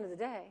at the end of the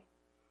day.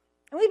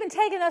 And we've been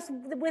taking us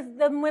with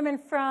the women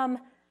from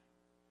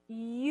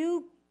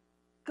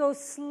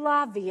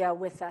Yugoslavia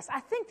with us.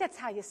 I think that's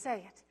how you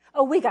say it.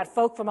 Oh, we got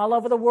folk from all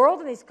over the world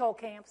in these coal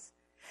camps.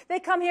 They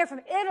come here from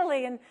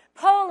Italy and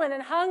Poland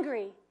and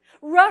Hungary,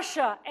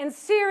 Russia and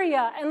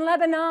Syria and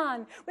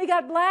Lebanon. We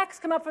got blacks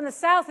come up from the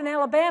south in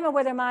Alabama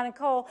where they're mining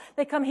coal.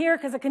 They come here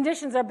because the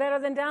conditions are better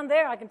than down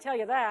there, I can tell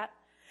you that.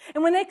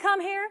 And when they come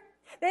here,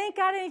 they ain't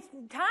got any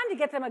time to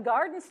get them a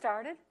garden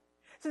started.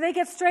 So they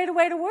get straight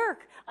away to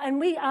work. And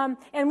we've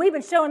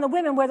been showing the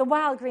women where the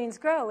wild greens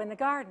grow in the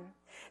garden.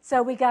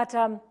 So we got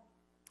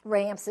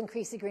ramps and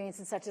creasy greens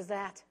and such as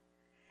that.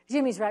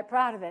 Jimmy's right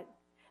proud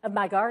of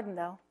my garden,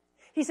 though.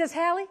 He says,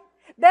 Hallie,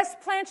 best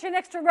plant you an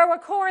extra row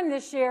of corn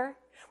this year.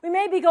 We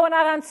may be going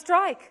out on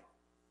strike.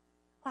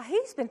 Well,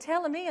 he's been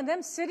telling me in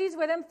them cities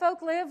where them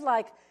folk live,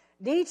 like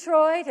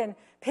Detroit and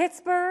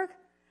Pittsburgh,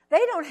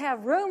 they don't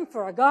have room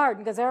for a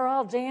garden because they're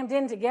all jammed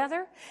in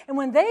together. And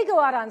when they go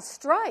out on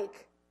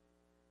strike,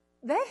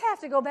 they have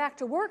to go back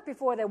to work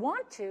before they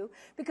want to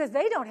because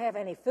they don't have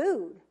any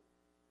food.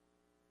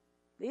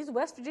 These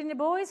West Virginia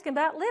boys can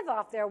about live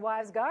off their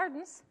wives'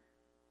 gardens.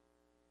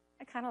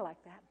 I kind of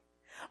like that.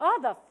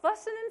 All the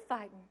fussing and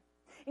fighting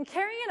and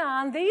carrying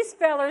on these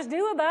fellers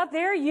do about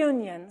their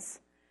unions.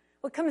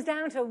 What comes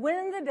down to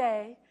winning the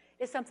day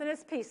is something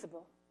as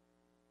peaceable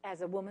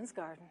as a woman's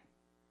garden.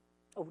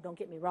 Oh, don't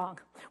get me wrong.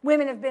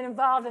 Women have been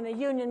involved in the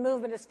union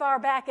movement as far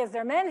back as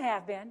their men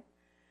have been.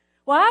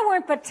 Well, I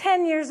weren't but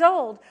 10 years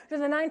old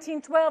during the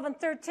 1912 and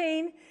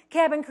 13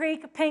 Cabin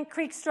Creek, Paint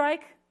Creek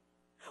strike.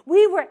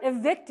 We were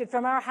evicted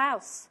from our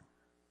house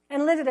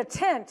and lived in a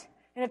tent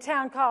in a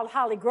town called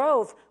Holly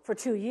Grove for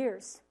 2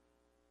 years.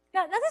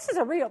 Now this is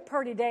a real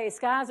pretty day.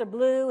 Skies are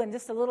blue and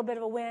just a little bit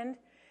of a wind.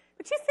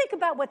 But you think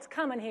about what's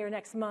coming here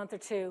next month or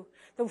two,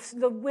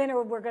 the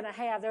winter we're going to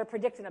have. They're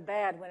predicting a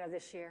bad winter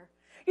this year.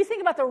 You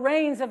think about the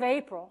rains of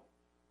April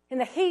and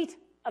the heat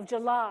of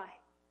July.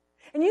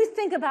 And you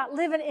think about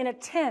living in a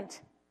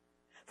tent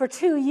for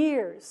 2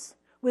 years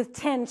with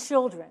 10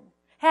 children,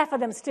 half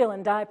of them still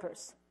in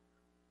diapers.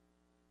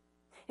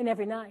 And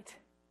every night,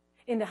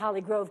 into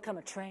Holly Grove come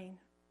a train.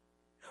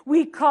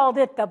 We called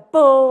it the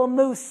Bull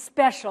Moose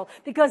Special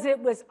because it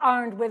was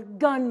armed with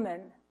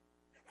gunmen,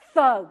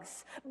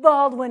 thugs,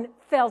 Baldwin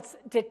Felts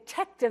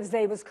detectives,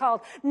 they was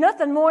called.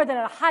 Nothing more than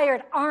a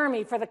hired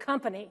army for the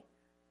company.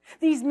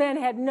 These men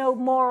had no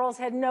morals,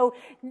 had no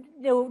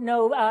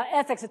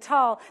ethics at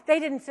all.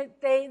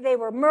 They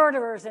were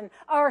murderers and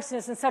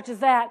arsonists and such as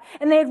that.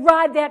 And they'd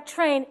ride that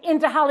train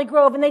into Holly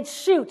Grove and they'd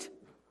shoot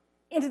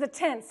into the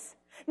tents,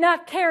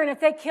 not caring if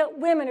they killed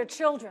women or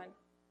children.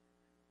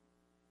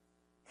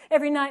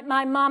 Every night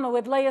my mama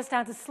would lay us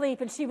down to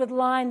sleep and she would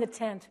line the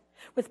tent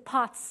with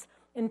pots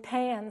and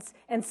pans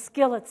and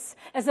skillets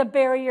as a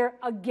barrier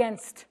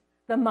against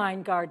the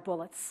mine guard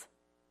bullets.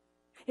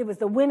 It was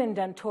the women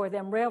done tore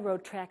them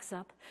railroad tracks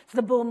up, so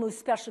the Bull Moose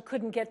Special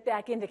couldn't get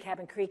back into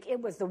Cabin Creek.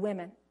 It was the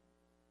women.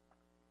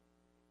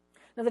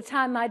 Now, the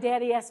time my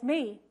daddy asked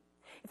me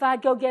if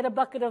I'd go get a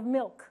bucket of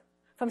milk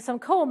from some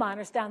coal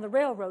miners down the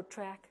railroad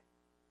track.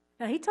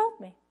 Now, he told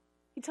me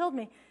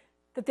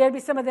that there'd be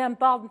some of them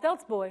Baldwin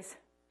Felts boys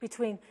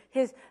between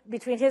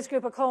his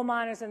group of coal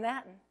miners and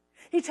that.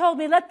 He told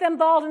me, let them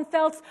Baldwin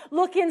Felts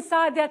look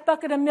inside that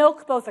bucket of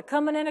milk, both a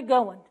coming and a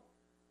going.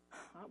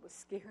 I was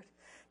scared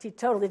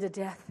totally to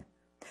death.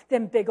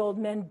 Them big old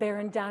men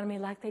bearing down on me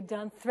like they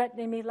done,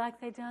 threatening me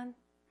like they done.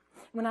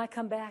 When I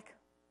come back,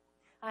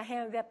 I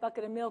handed that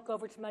bucket of milk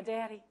over to my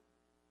daddy.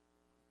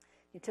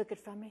 He took it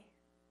from me,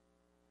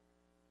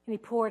 and he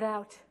poured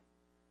out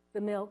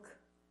the milk.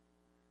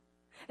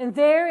 And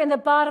there in the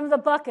bottom of the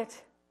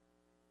bucket,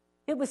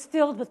 it was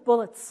filled with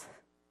bullets.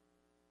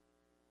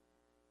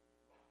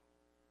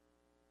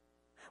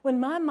 When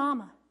my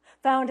mama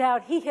found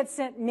out he had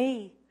sent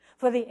me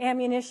for the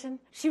ammunition,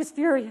 she was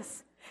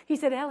furious. He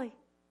said, Ellie,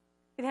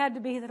 it had to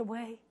be that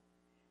way.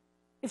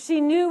 If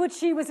she knew what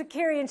she was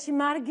carrying, she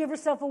might have given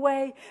herself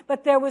away,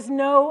 but there was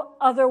no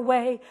other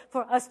way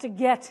for us to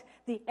get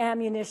the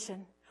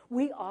ammunition.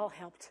 We all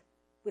helped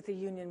with the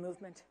union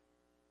movement.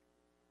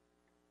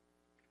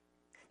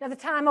 Now, the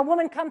time a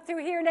woman come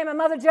through here named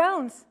Mother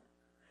Jones.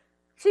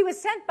 She was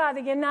sent by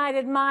the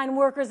United Mine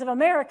Workers of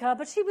America,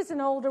 but she was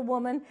an older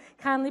woman,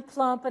 kindly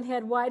plump and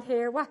had white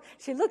hair. Well,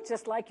 she looked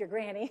just like your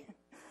granny.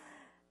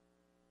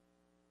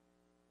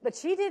 But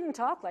she didn't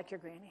talk like your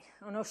granny.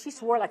 Oh, no, she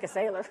swore like a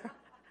sailor.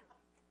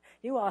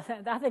 You all,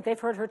 I think they've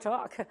heard her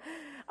talk.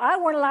 I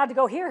weren't allowed to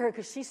go hear her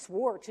because she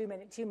swore too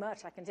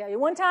much, I can tell you.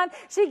 One time,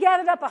 she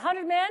gathered up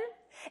 100 men,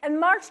 and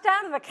marched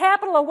down to the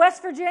capital of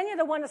West Virginia,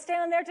 the one that's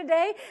standing there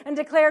today, and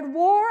declared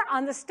war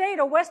on the state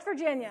of West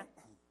Virginia.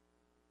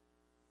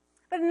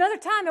 But another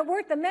time it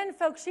weren't the men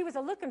folks she was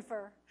a-looking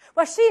for.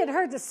 Well, she had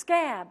heard the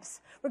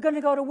Scabs were going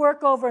to go to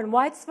work over in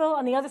Whitesville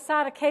on the other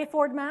side of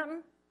Kayford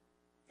Mountain.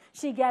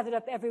 She gathered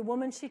up every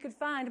woman she could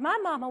find. My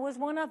mama was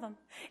one of them.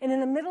 And in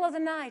the middle of the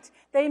night,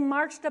 they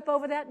marched up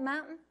over that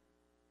mountain.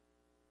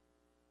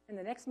 And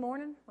the next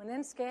morning, when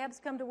them Scabs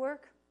come to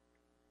work,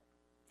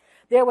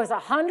 there was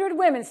 100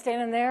 women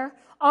standing there,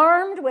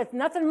 armed with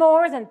nothing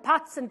more than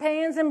pots and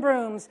pans and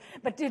brooms.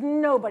 But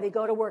didn't nobody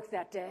go to work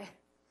that day?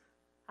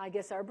 I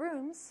guess our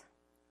brooms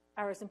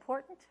are as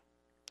important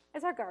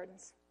as our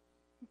gardens.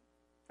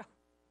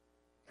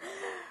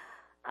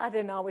 I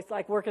didn't always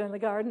like working in the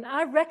garden.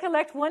 I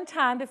recollect one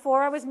time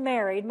before I was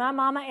married, my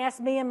mama asked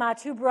me and my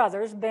two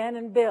brothers, Ben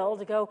and Bill,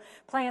 to go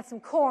plant some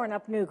corn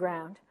up new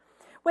ground.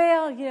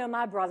 Well, you know,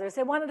 my brothers,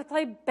 they wanted to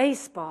play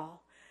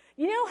baseball.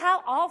 You know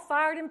how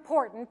all-fired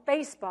important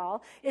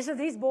baseball is to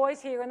these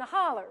boys here in the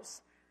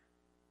hollers.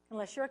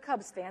 Unless you're a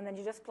Cubs fan, then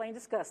you're just plain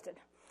disgusted.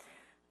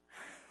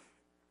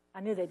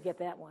 I knew they'd get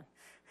that one.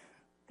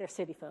 They're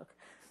city folk.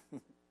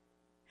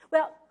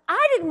 Well,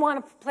 I didn't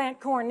want to plant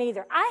corn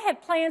either. I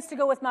had plans to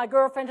go with my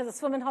girlfriend to the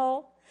swimming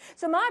hole.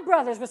 So my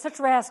brothers were such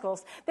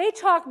rascals. They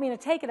talked me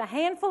into taking a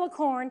handful of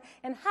corn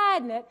and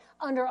hiding it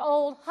under an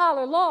old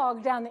holler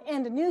log down the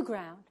end of new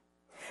ground.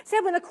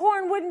 Said when the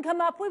corn wouldn't come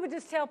up, we would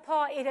just tell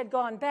Pa it had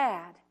gone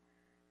bad.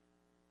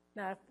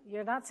 Now, if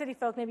you're not city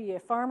folk, maybe you're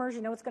farmers,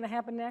 you know what's going to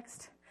happen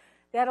next?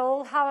 That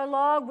old holler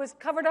log was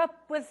covered up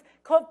with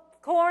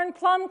corn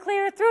plumb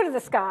clear through to the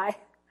sky.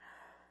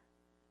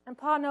 And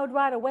Pa knowed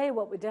right away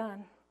what we'd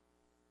done.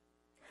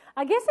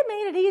 I guess it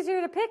made it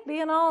easier to pick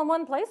being all in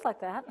one place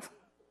like that.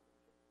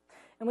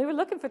 And we were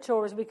looking for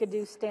chores we could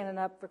do standing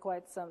up for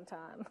quite some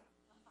time.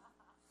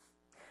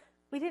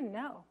 We didn't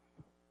know.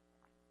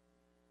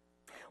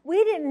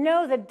 We didn't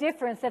know the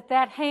difference that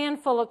that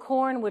handful of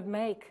corn would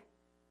make.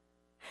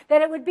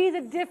 That it would be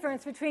the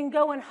difference between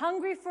going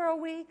hungry for a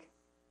week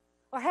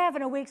or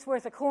having a week's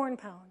worth of corn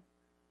pone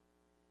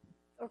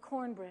or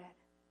cornbread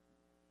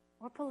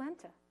or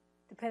polenta,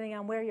 depending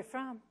on where you're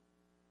from.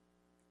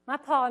 My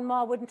pa and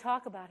ma wouldn't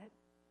talk about it.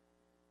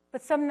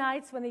 But some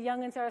nights when the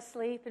young'uns are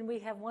asleep and we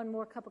have one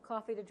more cup of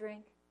coffee to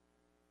drink,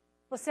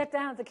 we'll sit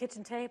down at the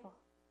kitchen table.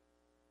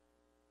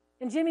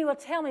 And Jimmy will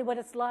tell me what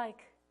it's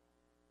like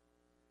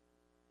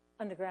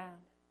underground.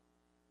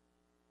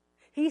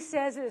 He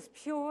says it is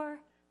pure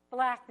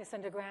blackness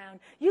underground.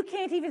 You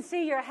can't even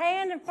see your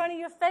hand in front of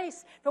your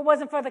face if it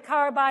wasn't for the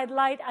carbide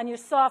light on your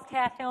soft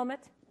hat helmet.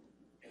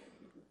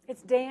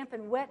 It's damp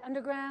and wet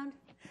underground.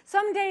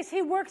 Some days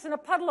he works in a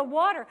puddle of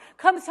water,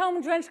 comes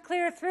home drenched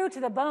clear through to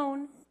the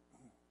bone.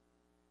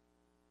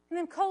 And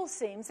them coal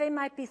seams, they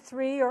might be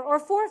 3 or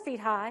 4 feet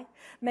high.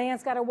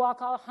 Man's got to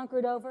walk all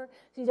hunkered over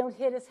so he don't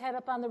hit his head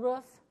up on the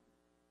roof.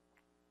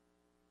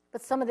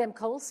 But some of them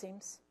coal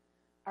seams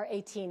are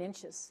 18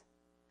 inches.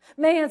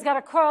 Man's got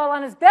to crawl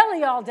on his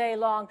belly all day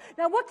long.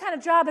 Now, what kind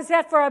of job is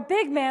that for a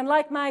big man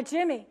like my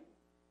Jimmy?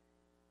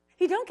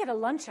 He don't get a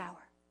lunch hour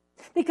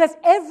because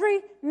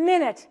every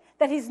minute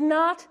that he's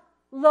not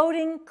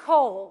loading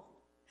coal,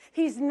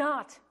 he's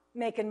not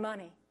making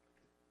money.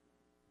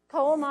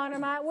 Coal miner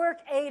might work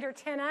 8 or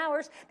 10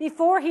 hours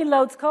before he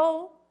loads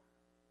coal.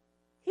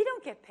 He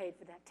don't get paid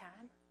for that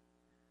time.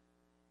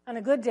 On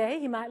a good day,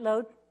 he might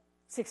load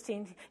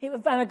 16.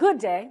 On a good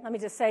day, let me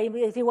just say,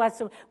 if he wants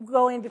to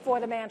go in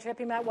before the man trip,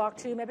 he might walk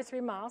 2, maybe 3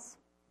 miles.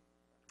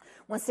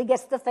 Once he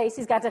gets to the face,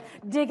 he's got to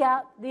dig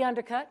out the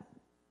undercut,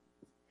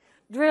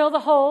 drill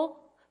the hole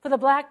for the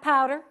black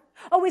powder.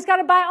 Oh, he's got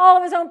to buy all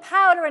of his own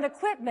powder and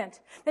equipment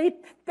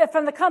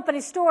from the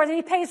company store that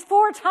he pays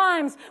 4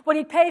 times what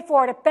he'd pay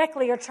for it at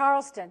Beckley or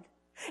Charleston.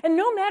 And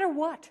no matter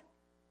what,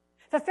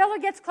 if a fella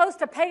gets close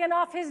to paying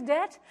off his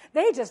debt,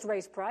 they just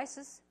raise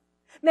prices,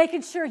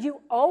 making sure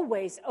you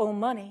always owe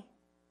money,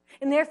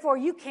 and therefore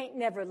you can't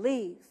never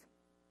leave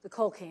the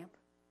coal camp.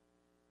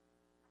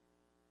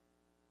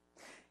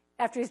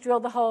 After he's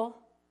drilled the hole,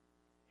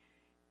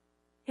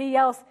 he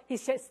yells, he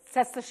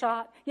sets the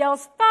shot,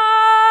 yells,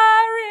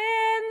 "Fire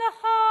in the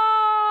hole!"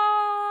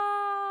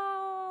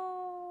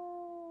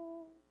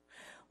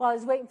 While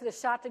he's waiting for the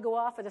shot to go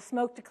off or the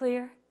smoke to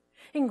clear,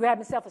 he can grab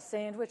himself a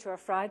sandwich or a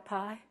fried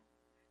pie,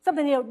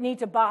 something you don't need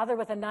to bother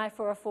with a knife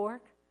or a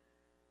fork.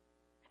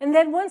 And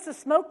then once the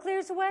smoke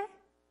clears away,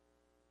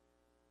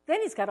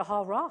 then he's got to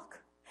haul rock.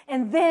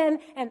 And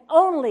then, and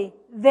only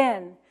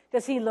then,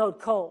 does he load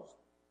coal.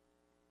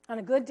 On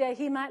a good day,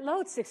 he might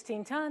load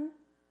 16 ton.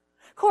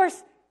 Of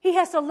course, he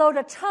has to load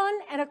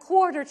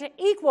 1.25 tons to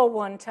equal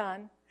 1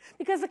 ton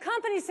because the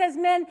company says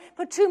men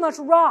put too much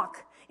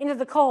rock into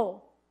the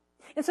coal.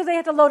 And so they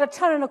have to load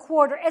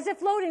 1.25 tons, as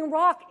if loading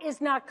rock is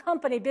not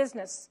company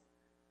business.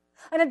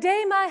 On a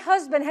day my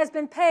husband has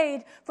been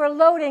paid for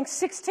loading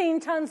 16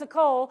 tons of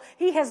coal,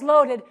 he has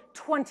loaded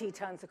 20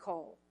 tons of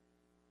coal.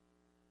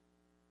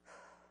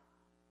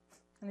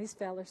 And these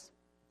fellers,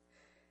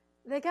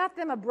 they got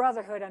them a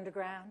brotherhood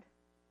underground.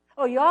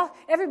 Oh,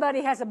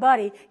 everybody has a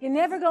buddy. You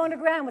never go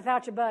underground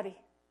without your buddy.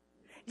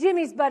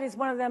 Jimmy's buddy's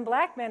one of them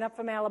black men up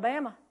from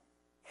Alabama.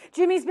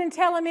 Jimmy's been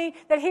telling me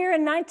that here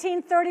in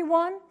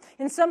 1931,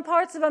 in some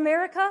parts of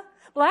America,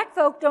 black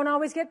folk don't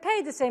always get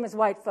paid the same as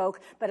white folk,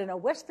 but in a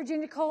West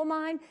Virginia coal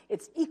mine,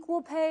 it's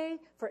equal pay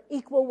for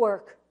equal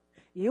work.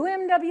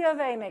 UMW of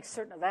A makes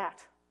certain of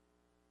that.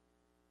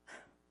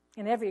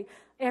 And every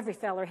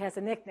feller has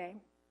a nickname.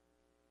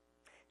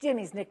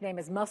 Jimmy's nickname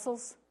is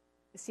Muscles.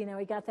 You see how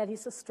he got that?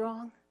 He's so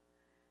strong.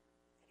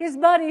 His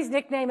buddy's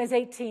nickname is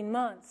 18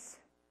 months.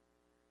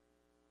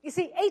 You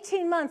see,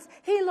 18 months,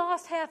 he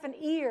lost half an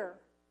ear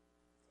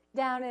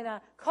down in a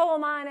coal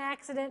mine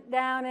accident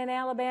down in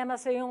Alabama,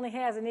 so he only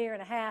has an ear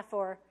and a half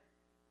for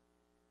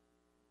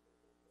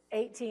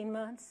 18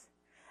 months.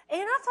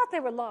 And I thought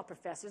they were law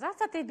professors. I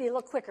thought they'd be a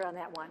little quicker on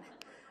that one.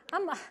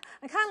 I'm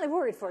kindly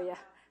worried for you.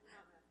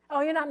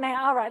 Oh, you're not mad.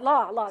 All right,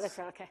 law, that's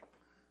right, okay.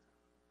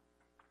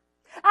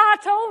 I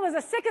told him it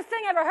was the sickest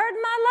thing I ever heard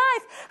in my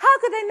life. How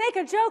could they make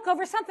a joke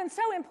over something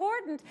so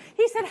important?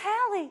 He said,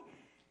 Hallie,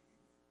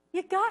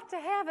 you got to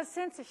have a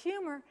sense of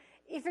humor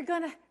if you're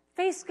going to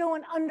face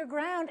going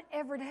underground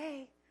every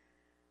day.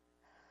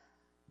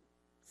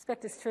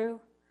 Expect it's true.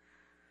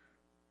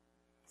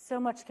 So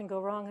much can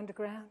go wrong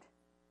underground.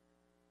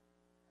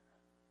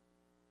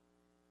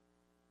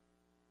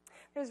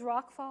 There's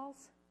rock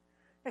falls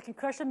that can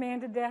crush a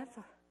man to death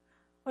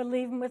or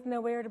leave him with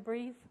no air to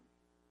breathe.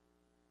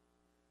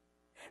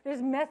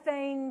 There's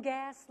methane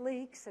gas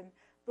leaks and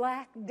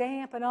black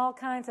damp and all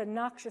kinds of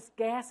noxious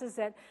gases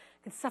that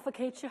can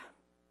suffocate you.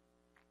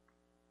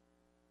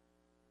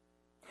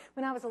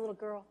 When I was a little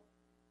girl,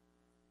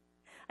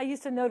 I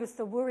used to notice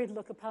the worried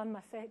look upon my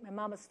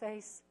mama's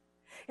face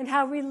and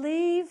how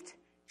relieved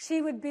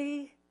she would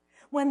be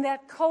when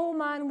that coal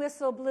mine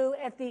whistle blew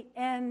at the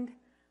end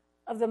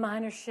of the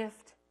miner's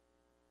shift.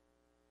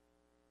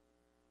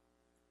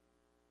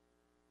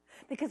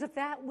 Because if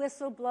that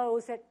whistle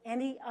blows at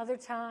any other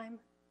time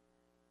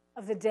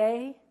of the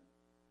day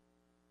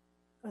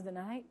or the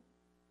night,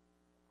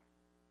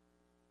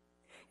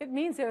 it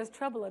means there is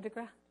trouble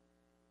underground.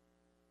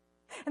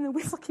 And the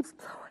whistle keeps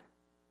blowing.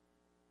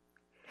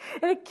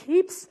 And it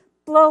keeps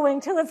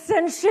blowing till it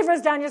sends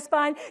shivers down your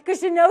spine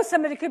because you know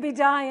somebody could be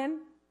dying.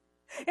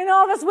 And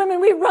all of us women,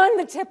 we run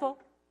the tipple.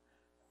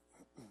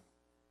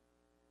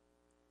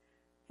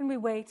 And we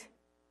wait.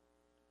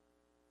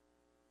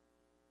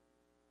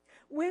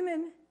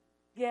 Women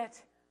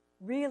get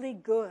really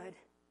good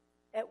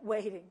at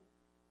waiting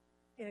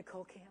in a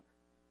coal camp.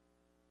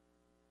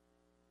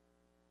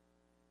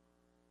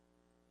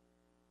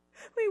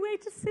 We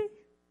wait to see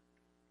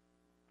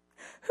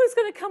who's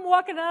going to come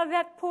walking out of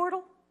that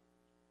portal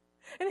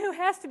and who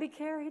has to be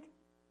carried.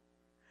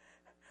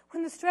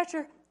 When the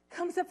stretcher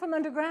comes up from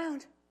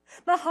underground,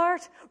 my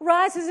heart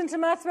rises into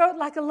my throat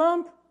like a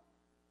lump.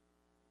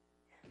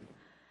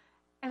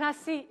 And I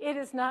see it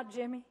is not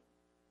Jimmy.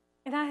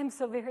 And I am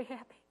so very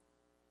happy.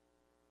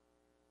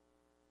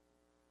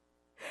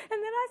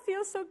 And then I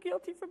feel so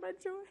guilty for my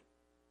joy.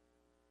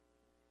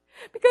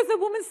 Because the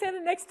woman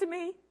standing next to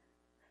me,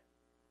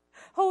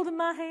 holding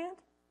my hand,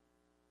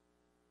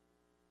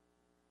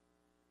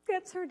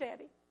 that's her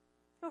daddy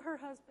or her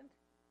husband.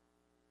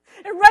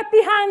 And right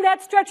behind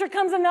that stretcher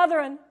comes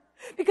another one.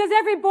 Because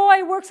every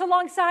boy works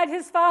alongside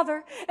his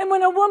father. And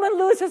when a woman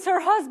loses her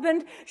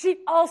husband, she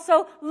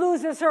also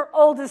loses her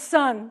oldest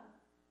son.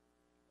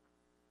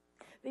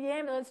 The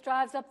ambulance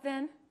drives up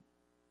then.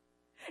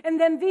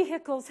 And then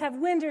vehicles have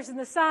windows in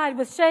the side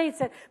with shades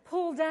that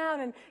pull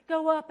down and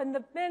go up. And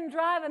the men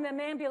driving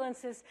them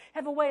ambulances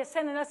have a way of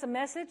sending us a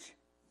message.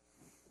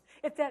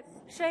 If that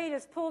shade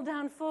is pulled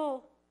down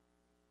full,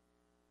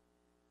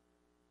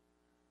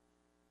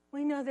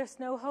 we know there's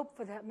no hope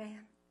for that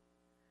man.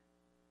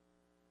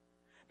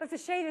 But if the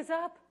shade is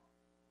up,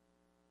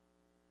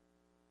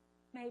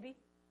 maybe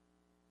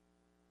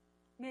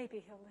he'll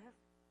live.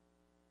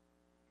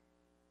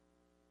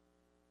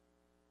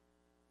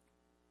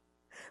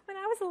 When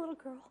I was a little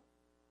girl,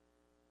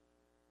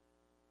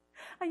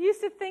 I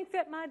used to think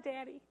that my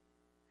daddy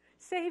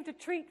saved a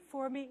treat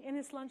for me in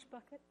his lunch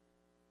bucket.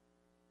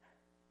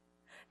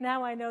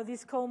 Now I know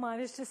these coal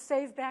miners just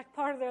save back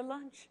part of their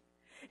lunch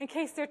in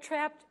case they're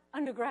trapped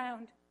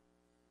underground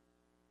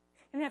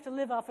and have to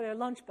live off of their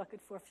lunch bucket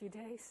for a few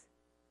days.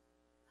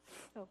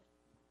 Oh.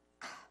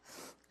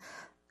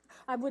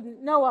 I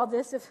wouldn't know all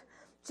this if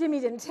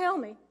Jimmy didn't tell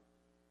me.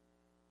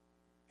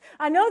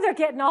 I know they're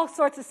getting all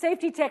sorts of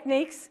safety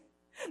techniques.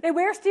 They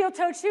wear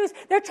steel-toed shoes.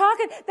 They're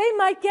talking, they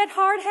might get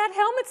hard hat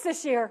helmets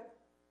this year.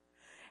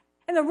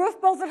 And the roof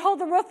bolts that hold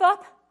the roof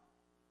up.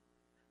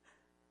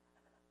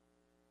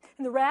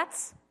 And the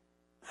rats,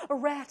 a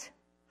rat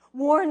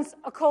warns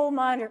a coal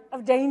miner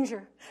of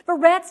danger. If a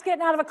rat's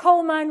getting out of a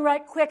coal mine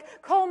right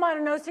quick, coal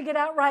miner knows to get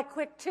out right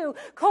quick too.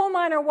 Coal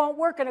miner won't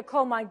work in a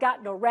coal mine,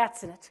 got no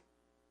rats in it.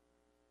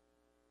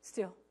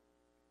 Still,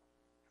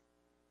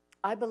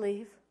 I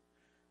believe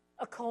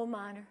a coal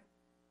miner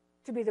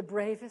to be the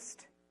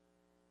bravest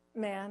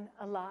man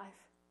alive,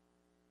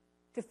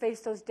 to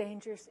face those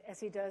dangers as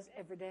he does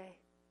every day.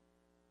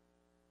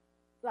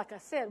 Like I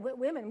said,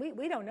 women,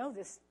 we don't know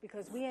this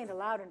because we ain't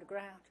allowed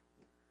underground.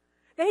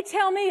 They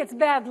tell me it's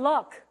bad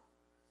luck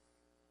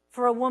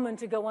for a woman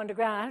to go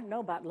underground. I don't know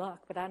about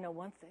luck, but I know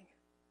one thing.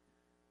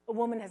 A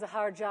woman has a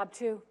hard job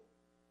too,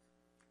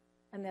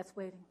 and that's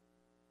waiting.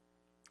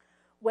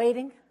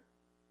 Waiting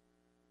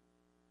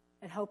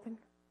and hoping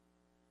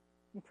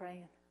and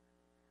praying.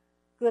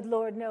 Good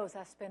Lord knows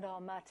I spend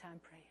all my time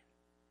praying.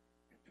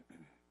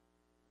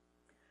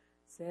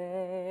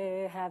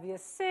 Say, have you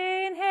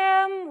seen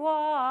him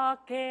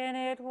walking?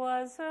 It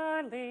was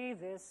early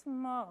this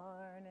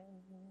morning.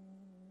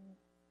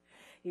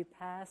 He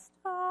passed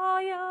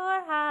all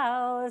your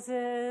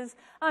houses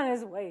on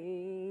his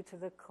way to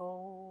the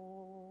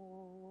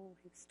coal.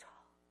 He was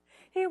tall,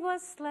 he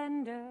was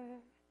slender,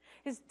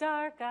 his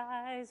dark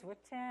eyes were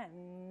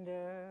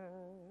tender.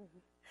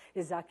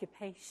 His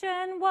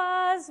occupation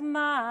was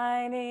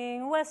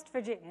mining, West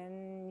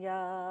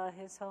Virginia,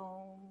 his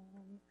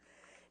home.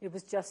 It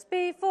was just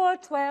before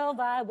 12,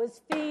 I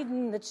was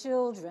feeding the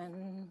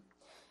children,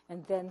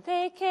 and then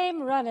they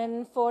came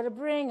running for to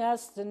bring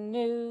us the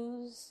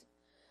news.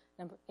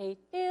 Number 8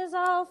 is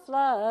all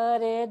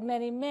flooded,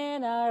 many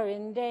men are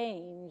in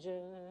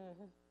danger.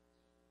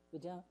 We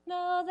don't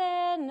know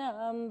their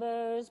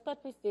numbers,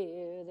 but we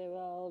fear they're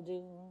all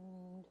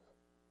doomed.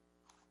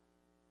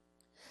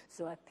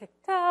 So I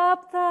picked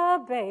up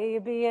the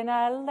baby and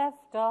I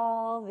left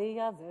all the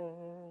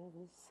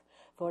others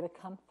for to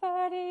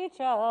comfort each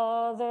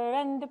other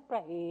and to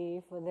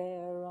pray for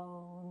their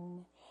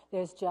own.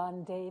 There's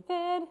John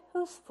David,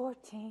 who's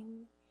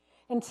 14,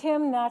 and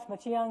Tim not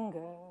much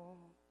younger.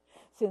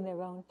 Soon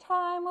their own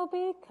time will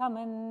be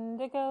coming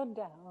to go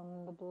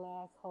down the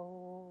black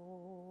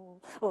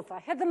hole. Oh, if I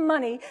had the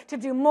money to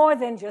do more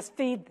than just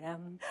feed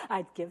them,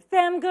 I'd give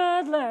them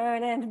good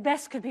learning,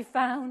 best could be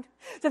found,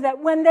 so that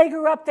when they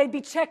grew up they'd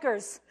be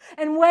checkers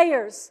and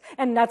weighers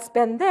and not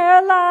spend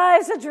their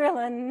lives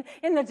a-drilling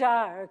in the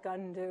dark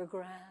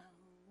underground.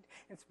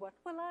 It's what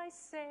will I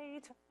say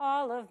to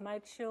all of my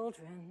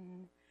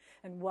children,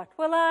 and what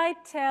will I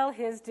tell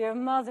his dear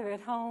mother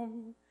at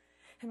home?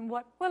 And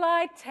what will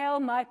I tell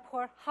my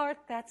poor heart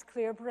that's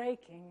clear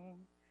breaking?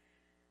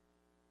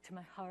 To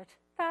my heart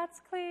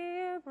that's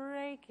clear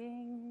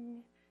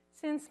breaking,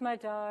 since my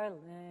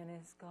darling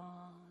is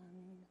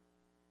gone.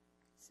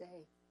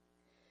 Say,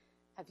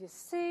 have you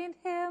seen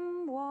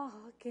him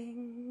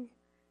walking?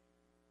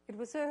 It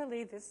was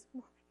early this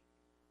morning.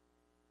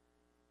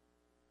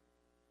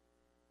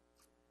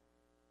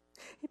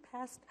 He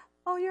passed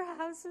all your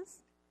houses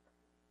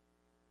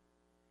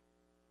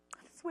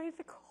on his way to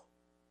the coal.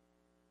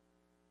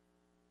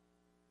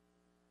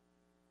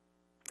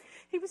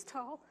 He was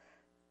tall,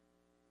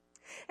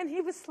 and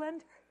he was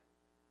slender,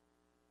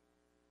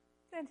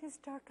 and his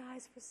dark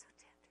eyes were so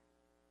tender.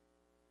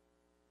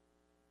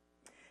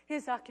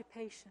 His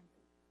occupation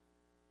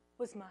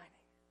was mining,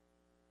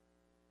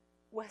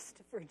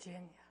 west of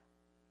Virginia,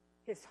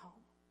 his home.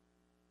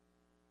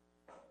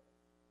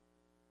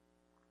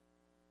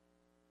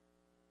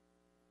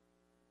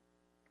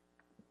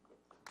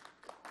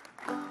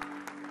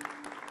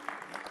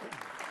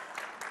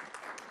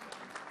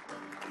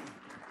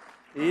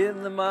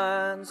 In the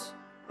mines,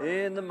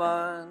 in the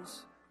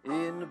mines,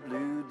 in the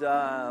blue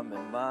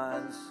diamond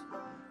mines,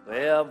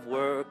 where I've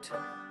worked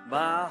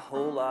my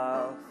whole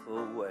life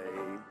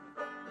away.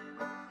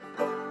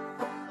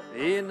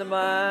 In the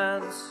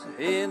mines,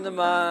 in the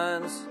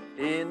mines,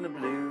 in the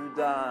blue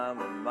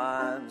diamond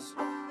mines,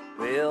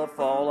 well, I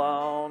fall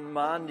on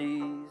my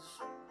knees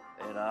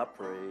and I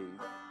pray.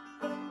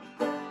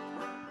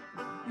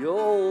 Your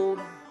old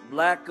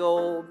black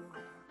gold,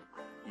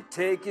 you're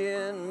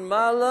taking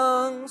my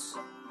lungs,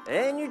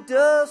 and your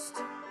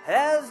dust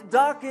has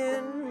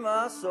darkened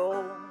my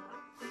soul.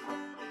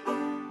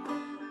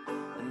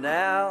 And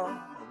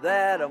now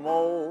that I'm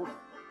old,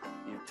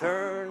 you've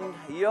turned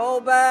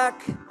your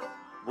back.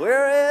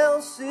 Where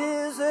else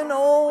is an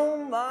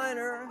old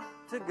miner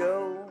to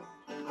go?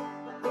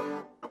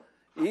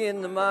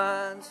 In the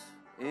mines,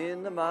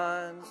 in the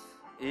mines,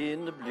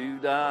 in the blue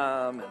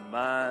diamond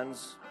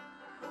mines,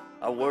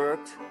 I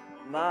worked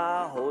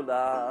my whole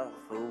life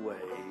away.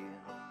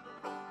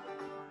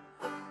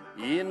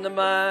 In the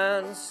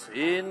mines,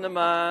 in the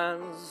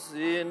mines,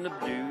 in the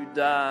blue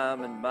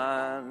diamond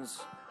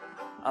mines,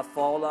 I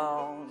fall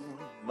on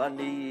my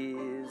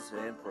knees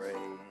and pray.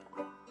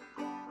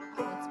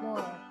 Once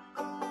more.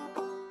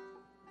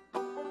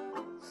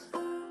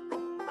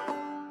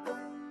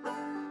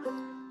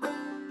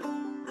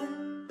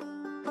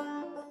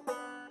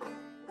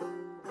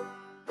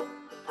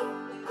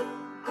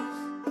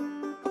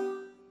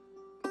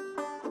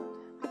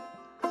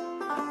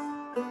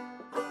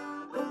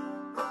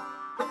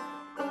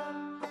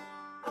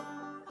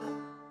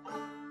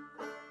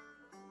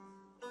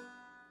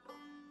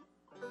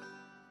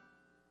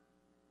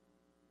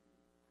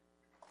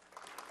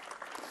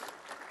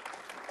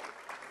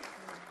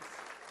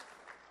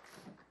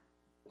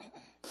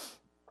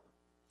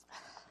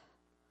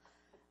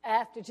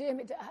 After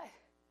Jimmy died,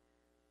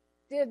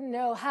 didn't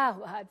know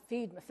how I'd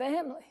feed my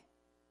family.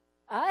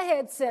 I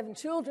had 7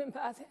 children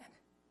by then,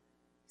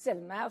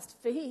 7 mouths to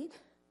feed.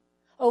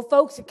 Old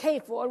folks at K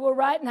Ford were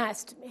right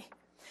nice to me.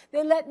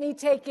 They let me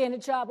take in a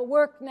job of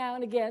work now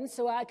and again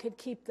so I could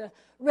keep the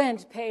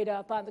rent paid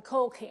up on the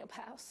coal camp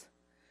house.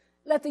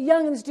 Let the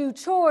young'uns do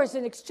chores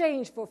in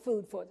exchange for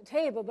food for the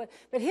table, but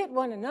it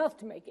wasn't enough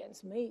to make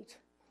ends meet.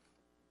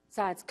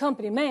 Besides,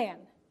 company man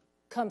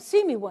come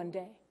see me one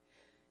day.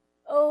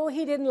 Oh,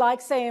 he didn't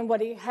like saying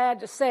what he had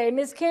to say.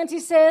 Miss Kent, he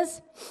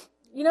says,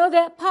 you know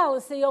that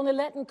policy only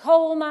letting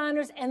coal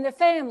miners and their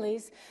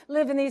families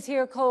live in these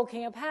here coal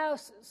camp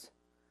houses.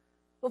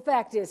 Well,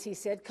 fact is, he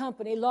said,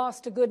 company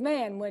lost a good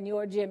man when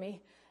your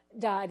Jimmy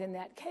died in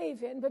that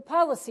cave-in. But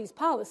policy's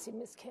policy,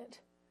 Miss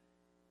Kent.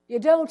 You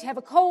don't have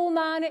a coal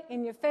miner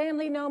in your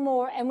family no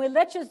more, and we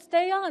let you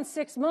stay on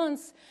 6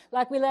 months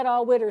like we let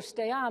our widders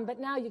stay on, but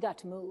now you got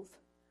to move.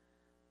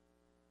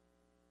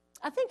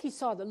 I think he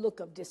saw the look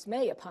of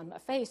dismay upon my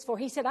face, for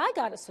he said, I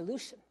got a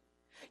solution.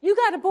 You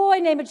got a boy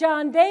named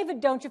John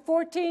David, don't you,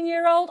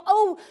 14-year-old?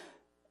 Oh,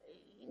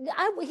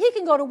 he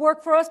can go to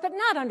work for us, but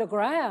not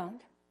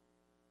underground.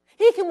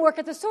 He can work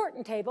at the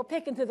sorting table,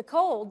 picking through the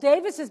coal.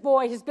 Davis's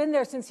boy has been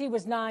there since he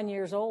was 9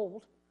 years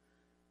old.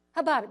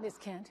 How about it, Miss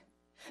Kent?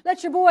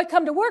 Let your boy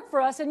come to work for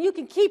us, and you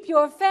can keep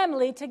your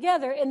family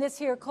together in this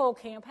here coal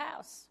camp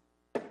house.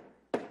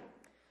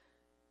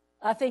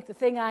 I think the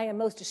thing I am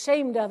most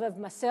ashamed of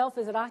myself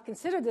is that I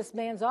considered this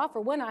man's offer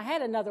when I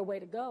had another way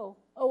to go.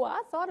 Oh,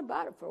 I thought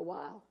about it for a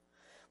while.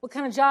 What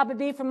kind of job it'd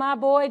be for my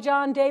boy,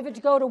 John David,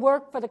 to go to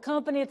work for the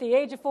company at the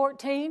age of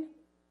 14?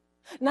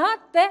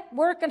 Not that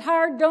working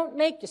hard don't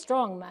make you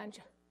strong, mind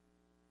you.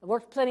 I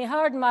worked plenty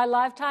hard in my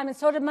lifetime, and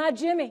so did my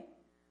Jimmy.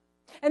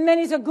 And then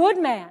he's a good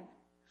man.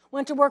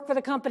 Went to work for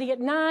the company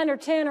at 9 or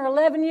 10 or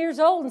 11 years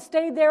old and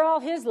stayed there all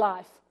his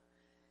life,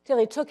 till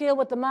he took ill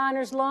with the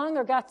miner's lung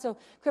or got so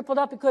crippled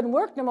up he couldn't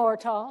work no more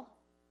at all.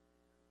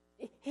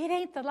 It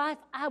ain't the life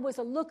I was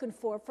a-looking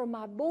for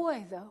my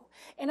boy, though.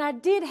 And I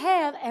did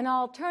have an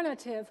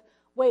alternative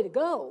way to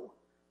go.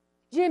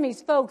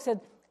 Jimmy's folks had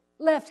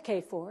left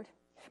K-Ford,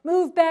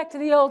 moved back to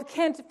the old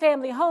Kent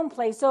family home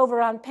place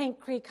over on Paint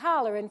Creek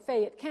Holler in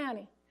Fayette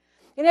County.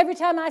 And every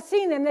time I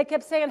seen them, they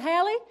kept saying,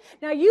 Hallie,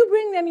 now you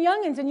bring them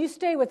young'uns and you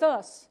stay with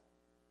us.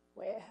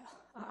 Well,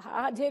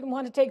 I didn't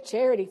want to take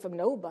charity from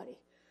nobody,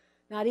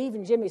 not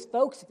even Jimmy's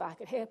folks if I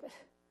could help it.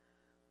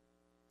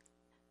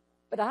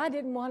 But I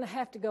didn't want to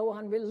have to go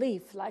on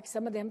relief like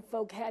some of them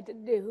folk had to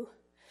do.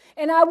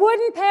 And I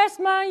wouldn't pass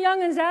my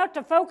young'uns out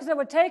to folks that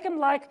would take them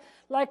like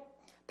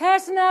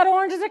passing out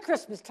oranges at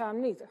Christmas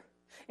time neither.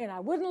 And I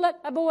wouldn't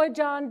let my boy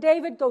John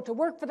David go to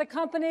work for the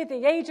company at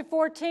the age of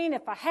 14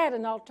 if I had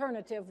an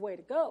alternative way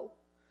to go.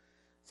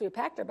 So we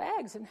packed our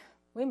bags and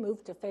we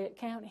moved to Fayette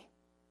County,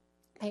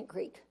 Paint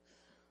Creek.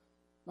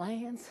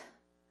 Lands.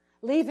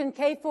 Leaving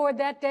K-Ford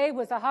that day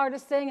was the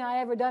hardest thing I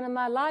ever done in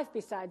my life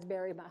besides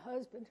bury my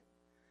husband.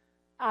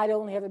 I'd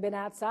only ever been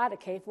outside of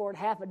K-Ford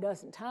half a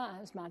dozen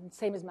times,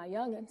 same as my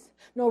young'uns.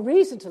 No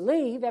reason to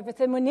leave.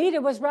 Everything we needed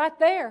was right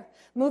there.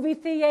 Movie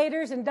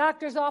theaters and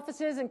doctor's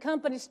offices and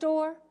company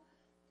store.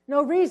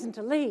 No reason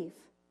to leave.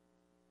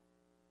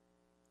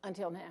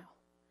 Until now.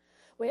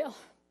 Well,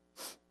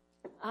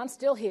 I'm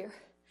still here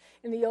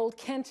in the old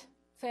Kent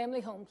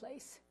family home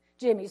place.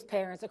 Jimmy's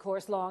parents, of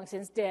course, long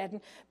since dead,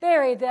 and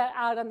buried that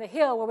out on the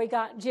hill where we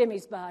got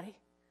Jimmy's body.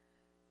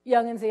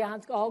 Young'uns, the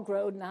aunts all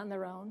growed on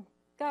their own.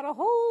 Got a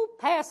whole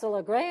passel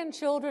of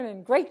grandchildren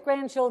and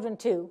great-grandchildren,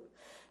 too.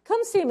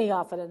 Come see me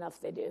often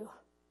enough, they do.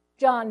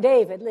 John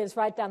David lives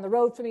right down the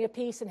road from me a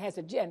piece and has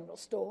a general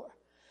store.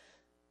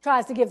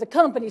 Tries to give the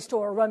company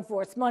store a run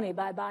for its money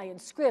by buying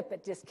scrip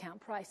at discount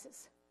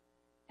prices.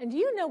 And do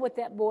you know what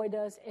that boy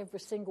does every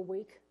single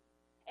week?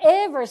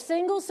 Every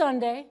single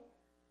Sunday,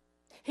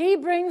 he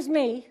brings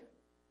me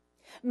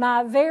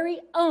my very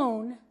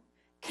own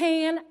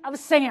can of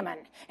salmon.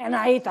 And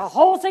I eat the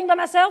whole thing by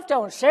myself,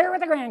 don't share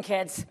with the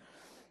grandkids.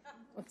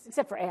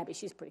 Except for Abby,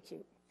 she's pretty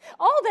cute.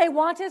 All they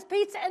want is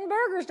pizza and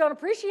burgers. Don't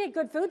appreciate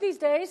good food these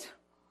days.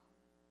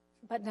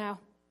 But now,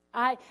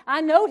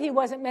 I know he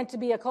wasn't meant to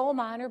be a coal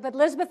miner, but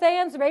Elizabeth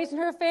Ann's raising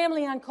her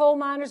family on coal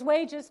miners'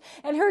 wages.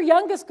 And her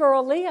youngest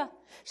girl, Leah,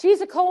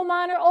 she's a coal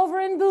miner over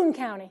in Boone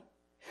County.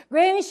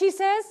 Granny, she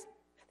says,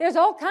 there's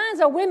all kinds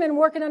of women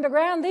working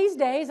underground these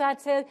days. I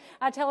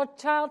tell her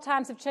child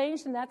times have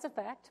changed, and that's a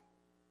fact.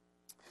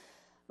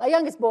 My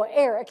youngest boy,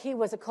 Eric, he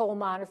was a coal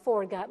miner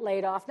before he got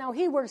laid off. Now,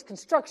 he works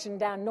construction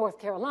down in North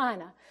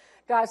Carolina,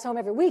 drives home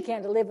every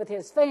weekend to live with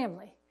his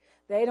family.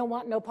 They don't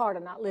want no part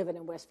of not living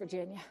in West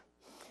Virginia.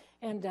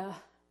 And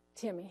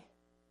Timmy,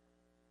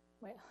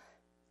 well,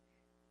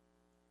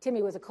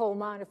 Timmy was a coal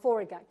miner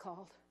before he got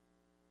called.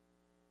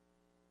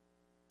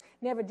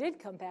 Never did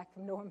come back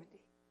from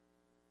Normandy.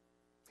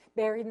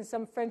 Buried in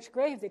some French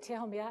grave, they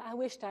tell me. I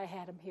wished I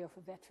had him here for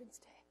Veterans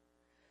Day.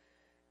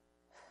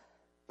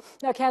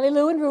 Now, Callie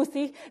Lou and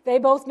Ruthie, they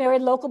both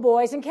married local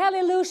boys. And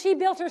Callie Lou, she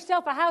built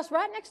herself a house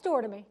right next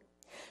door to me.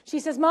 She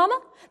says, Mama,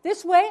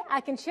 this way I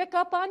can check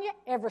up on you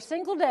every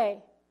single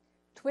day.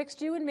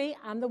 Twixt you and me,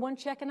 I'm the one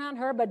checking on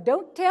her, but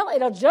don't tell,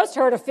 it'll just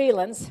hurt her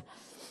feelings.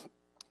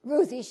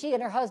 Ruthie, she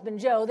and her husband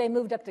Joe, they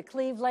moved up to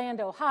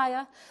Cleveland,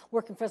 Ohio,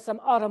 working for some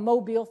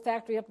automobile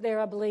factory up there,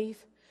 I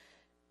believe.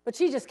 But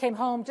she just came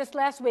home just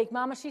last week.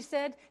 Mama, she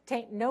said,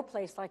 "'Tain't no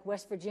place like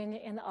West Virginia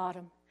in the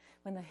autumn,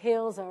 when the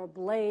hills are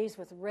ablaze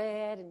with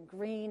red and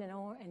green and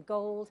orange and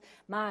gold.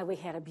 My, we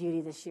had a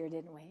beauty this year,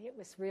 didn't we? It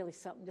was really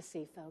something to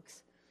see,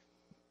 folks."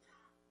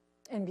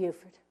 In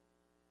Beaufort.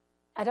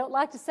 I don't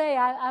like to say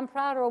I'm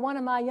prouder of one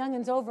of my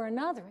youngins over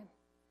another,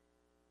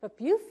 but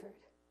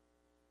Beaufort,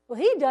 well,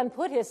 he done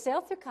put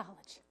himself through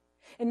college,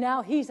 and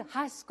now he's a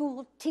high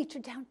school teacher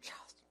down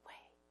Charleston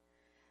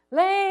way.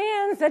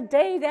 Lands, the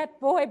day that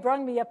boy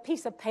brung me a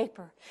piece of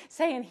paper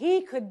saying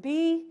he could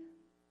be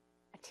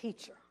a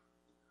teacher.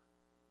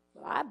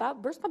 Well, I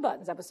about burst my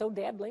buttons. I was so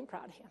dad blame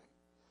proud of him.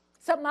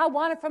 Something I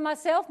wanted for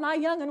myself, my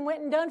young'un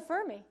went and done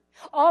for me.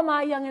 All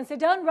my young'uns had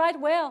done right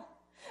well.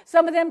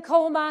 Some of them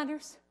coal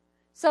miners,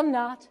 some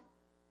not.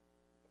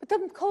 But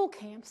them coal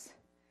camps,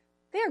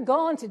 they're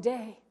gone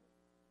today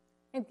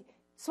and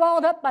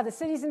swallowed up by the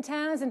cities and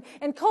towns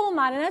and coal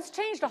mining. That's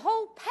changed a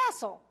whole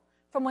passel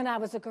from when I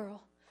was a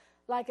girl.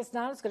 Like it's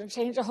not, it's going to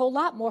change a whole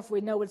lot more if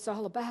we know what it's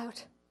all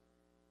about.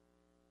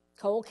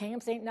 Coal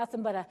camps ain't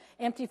nothing but an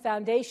empty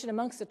foundation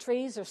amongst the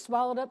trees or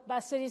swallowed up by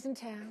cities and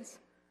towns.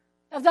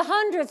 Of the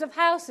hundreds of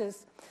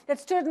houses that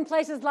stood in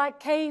places like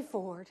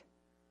Cayford,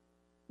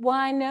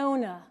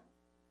 Winona,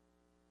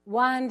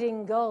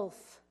 Winding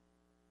Gulf,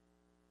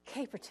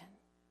 Caperton,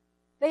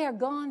 they are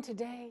gone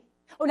today.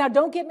 Oh, now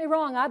don't get me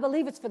wrong. I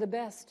believe it's for the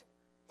best.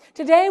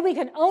 Today we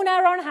can own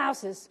our own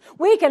houses.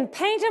 We can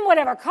paint them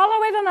whatever color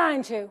we have a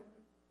mind to.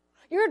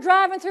 You're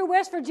driving through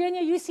West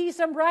Virginia, you see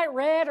some bright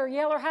red or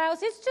yellow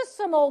house. It's just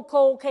some old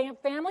coal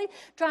camp family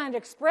trying to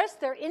express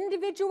their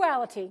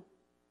individuality.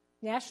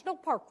 National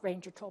Park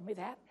Ranger told me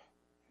that.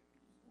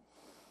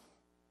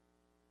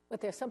 But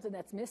there's something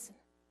that's missing.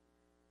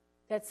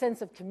 That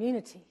sense of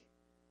community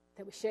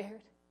that we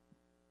shared.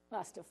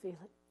 Well, I still feel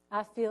it.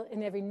 I feel it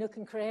in every nook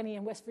and cranny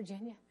in West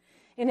Virginia,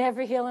 in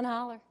every hill and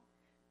holler.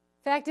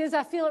 Fact is,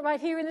 I feel it right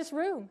here in this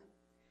room,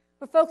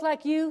 where folk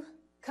like you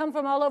come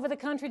from all over the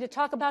country to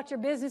talk about your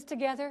business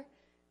together,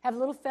 have a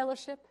little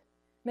fellowship,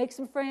 make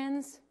some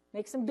friends,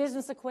 make some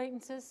business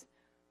acquaintances.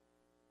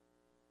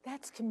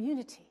 That's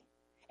community.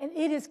 And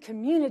it is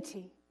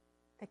community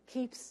that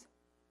keeps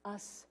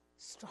us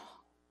strong.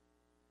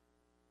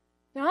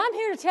 Now, I'm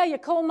here to tell you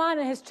coal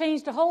mining has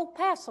changed a whole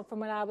passel from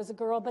when I was a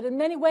girl, but in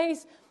many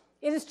ways,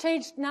 it has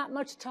changed not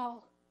much at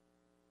all.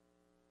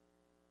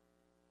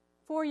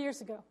 4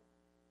 years ago,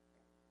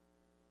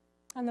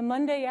 on the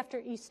Monday after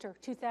Easter,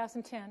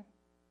 2010,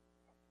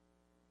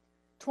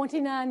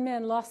 29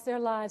 men lost their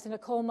lives in a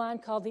coal mine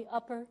called the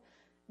Upper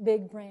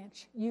Big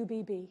Branch,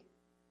 UBB.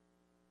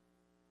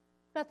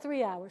 About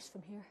 3 hours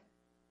from here.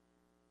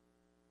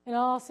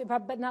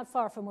 But not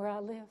far from where I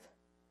live.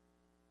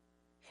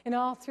 And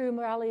all through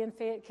Raleigh and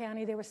Fayette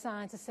County, there were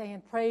signs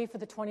saying, "Pray for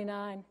the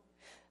 29.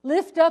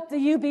 Lift up the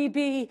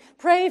UBB.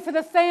 Pray for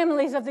the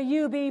families of the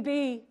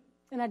UBB."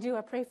 And I do.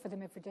 I pray for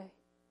them every day.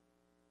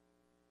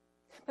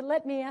 But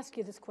let me ask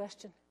you this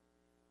question.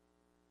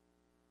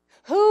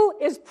 Who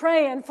is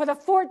praying for the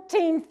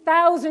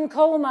 14,000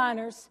 coal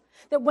miners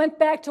that went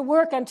back to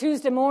work on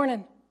Tuesday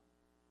morning?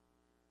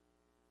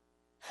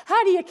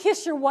 How do you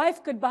kiss your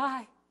wife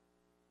goodbye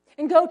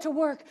and go to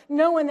work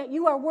knowing that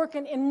you are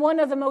working in one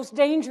of the most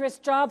dangerous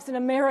jobs in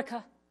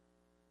America?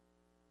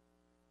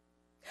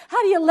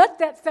 How do you let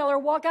that feller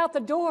walk out the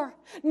door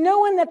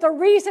knowing that the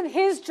reason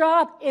his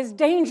job is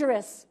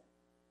dangerous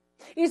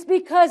is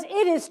because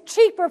it is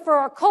cheaper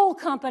for a coal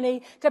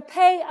company to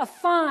pay a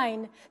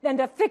fine than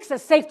to fix a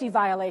safety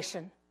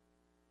violation?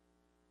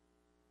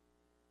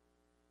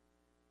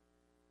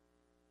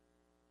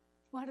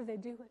 Why do they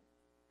do it?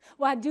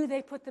 Why do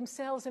they put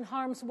themselves in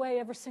harm's way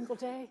every single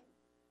day?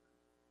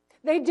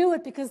 They do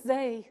it because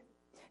they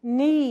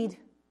need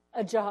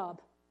a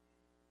job.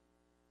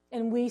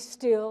 And we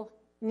still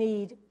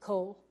need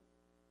coal.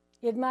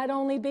 It might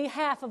only be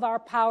half of our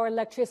power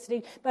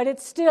electricity, but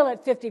it's still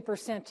at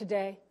 50%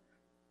 today.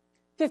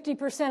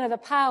 50% of the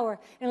power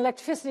and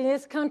electricity in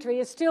this country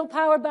is still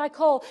powered by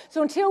coal.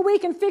 So until we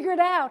can figure it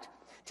out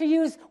to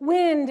use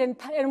wind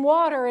and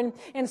water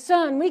and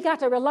sun, we got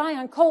to rely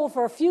on coal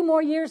for a few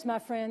more years, my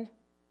friend.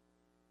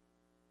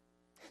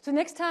 So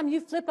next time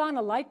you flip on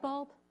a light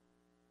bulb,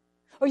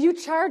 or you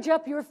charge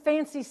up your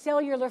fancy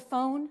cellular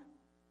phone,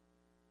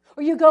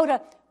 or you go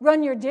to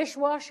run your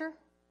dishwasher,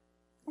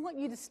 I want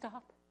you to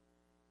stop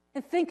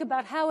and think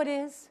about how it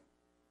is.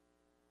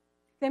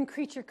 Them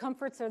creature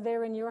comforts are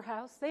there in your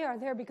house. They are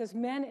there because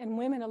men and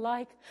women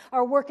alike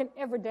are working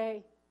every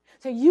day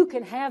so you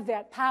can have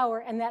that power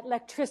and that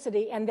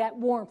electricity and that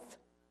warmth.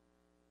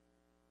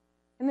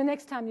 And the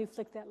next time you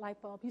flick that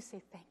light bulb, you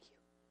say thank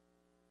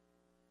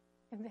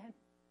you. And then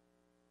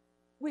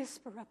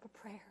whisper up a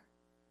prayer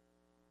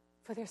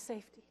for their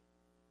safety.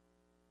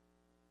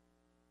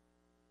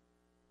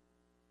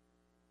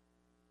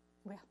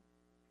 Well,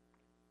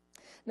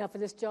 now for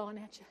this jawing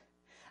at you,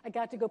 I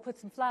got to go put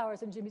some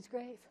flowers in Jimmy's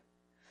grave.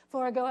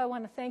 Before I go, I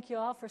want to thank you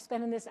all for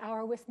spending this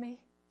hour with me.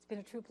 It's been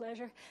a true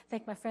pleasure.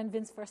 Thank my friend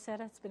Vince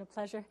Farcetta. It's been a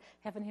pleasure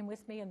having him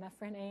with me, and my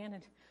friend Ann.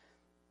 And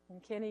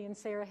And Kenny and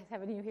Sarah,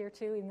 having you here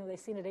too, even though they've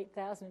seen it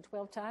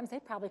 8,012 times, they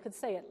probably could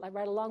say it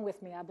right along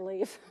with me, I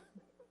believe.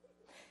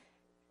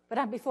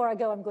 But before I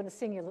go, I'm going to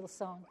sing you a little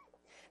song.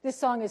 This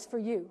song is for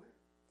you,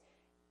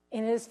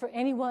 and it is for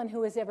anyone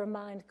who has ever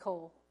mined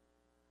coal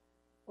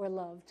or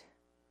loved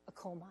a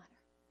coal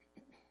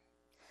miner.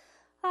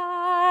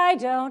 I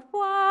don't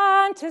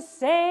want to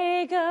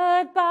say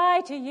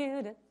goodbye to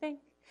you, to think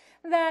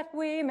that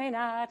we may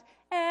not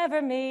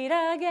ever meet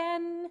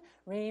again.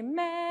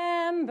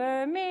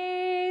 Remember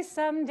me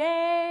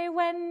someday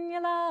when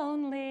you're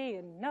lonely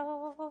and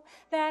know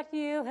that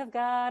you have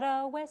got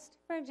a West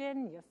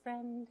Virginia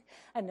friend.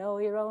 I know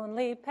you're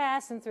only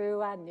passing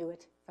through, I knew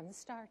it from the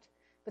start.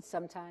 But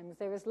sometimes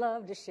there is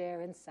love to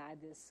share inside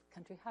this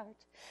country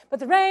heart. But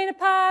the rain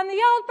upon the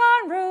old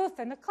barn roof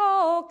and the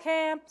coal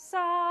camp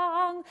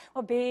song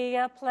will be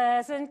a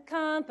pleasant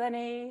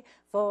company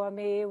for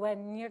me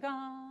when you're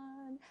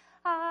gone.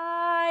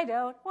 I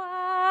don't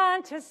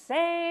want to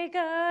say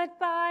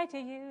goodbye to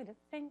you, to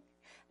think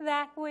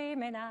that we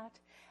may not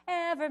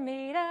ever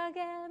meet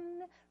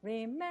again.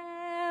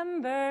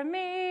 Remember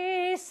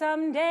me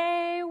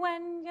someday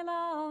when you're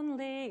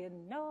lonely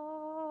and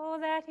know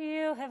that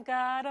you have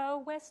got a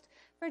West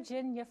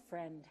Virginia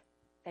friend.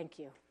 Thank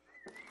you.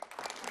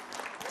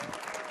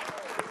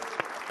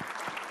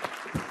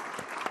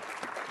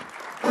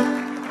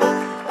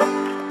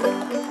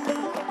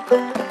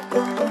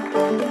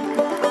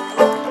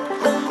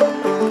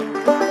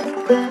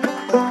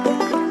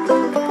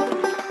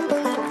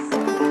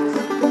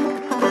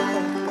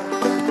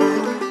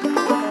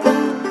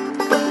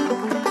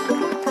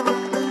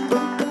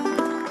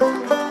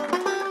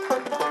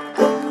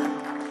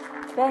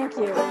 Thank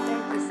you.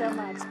 Thank you so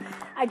much.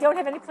 I don't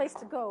have any place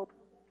to go.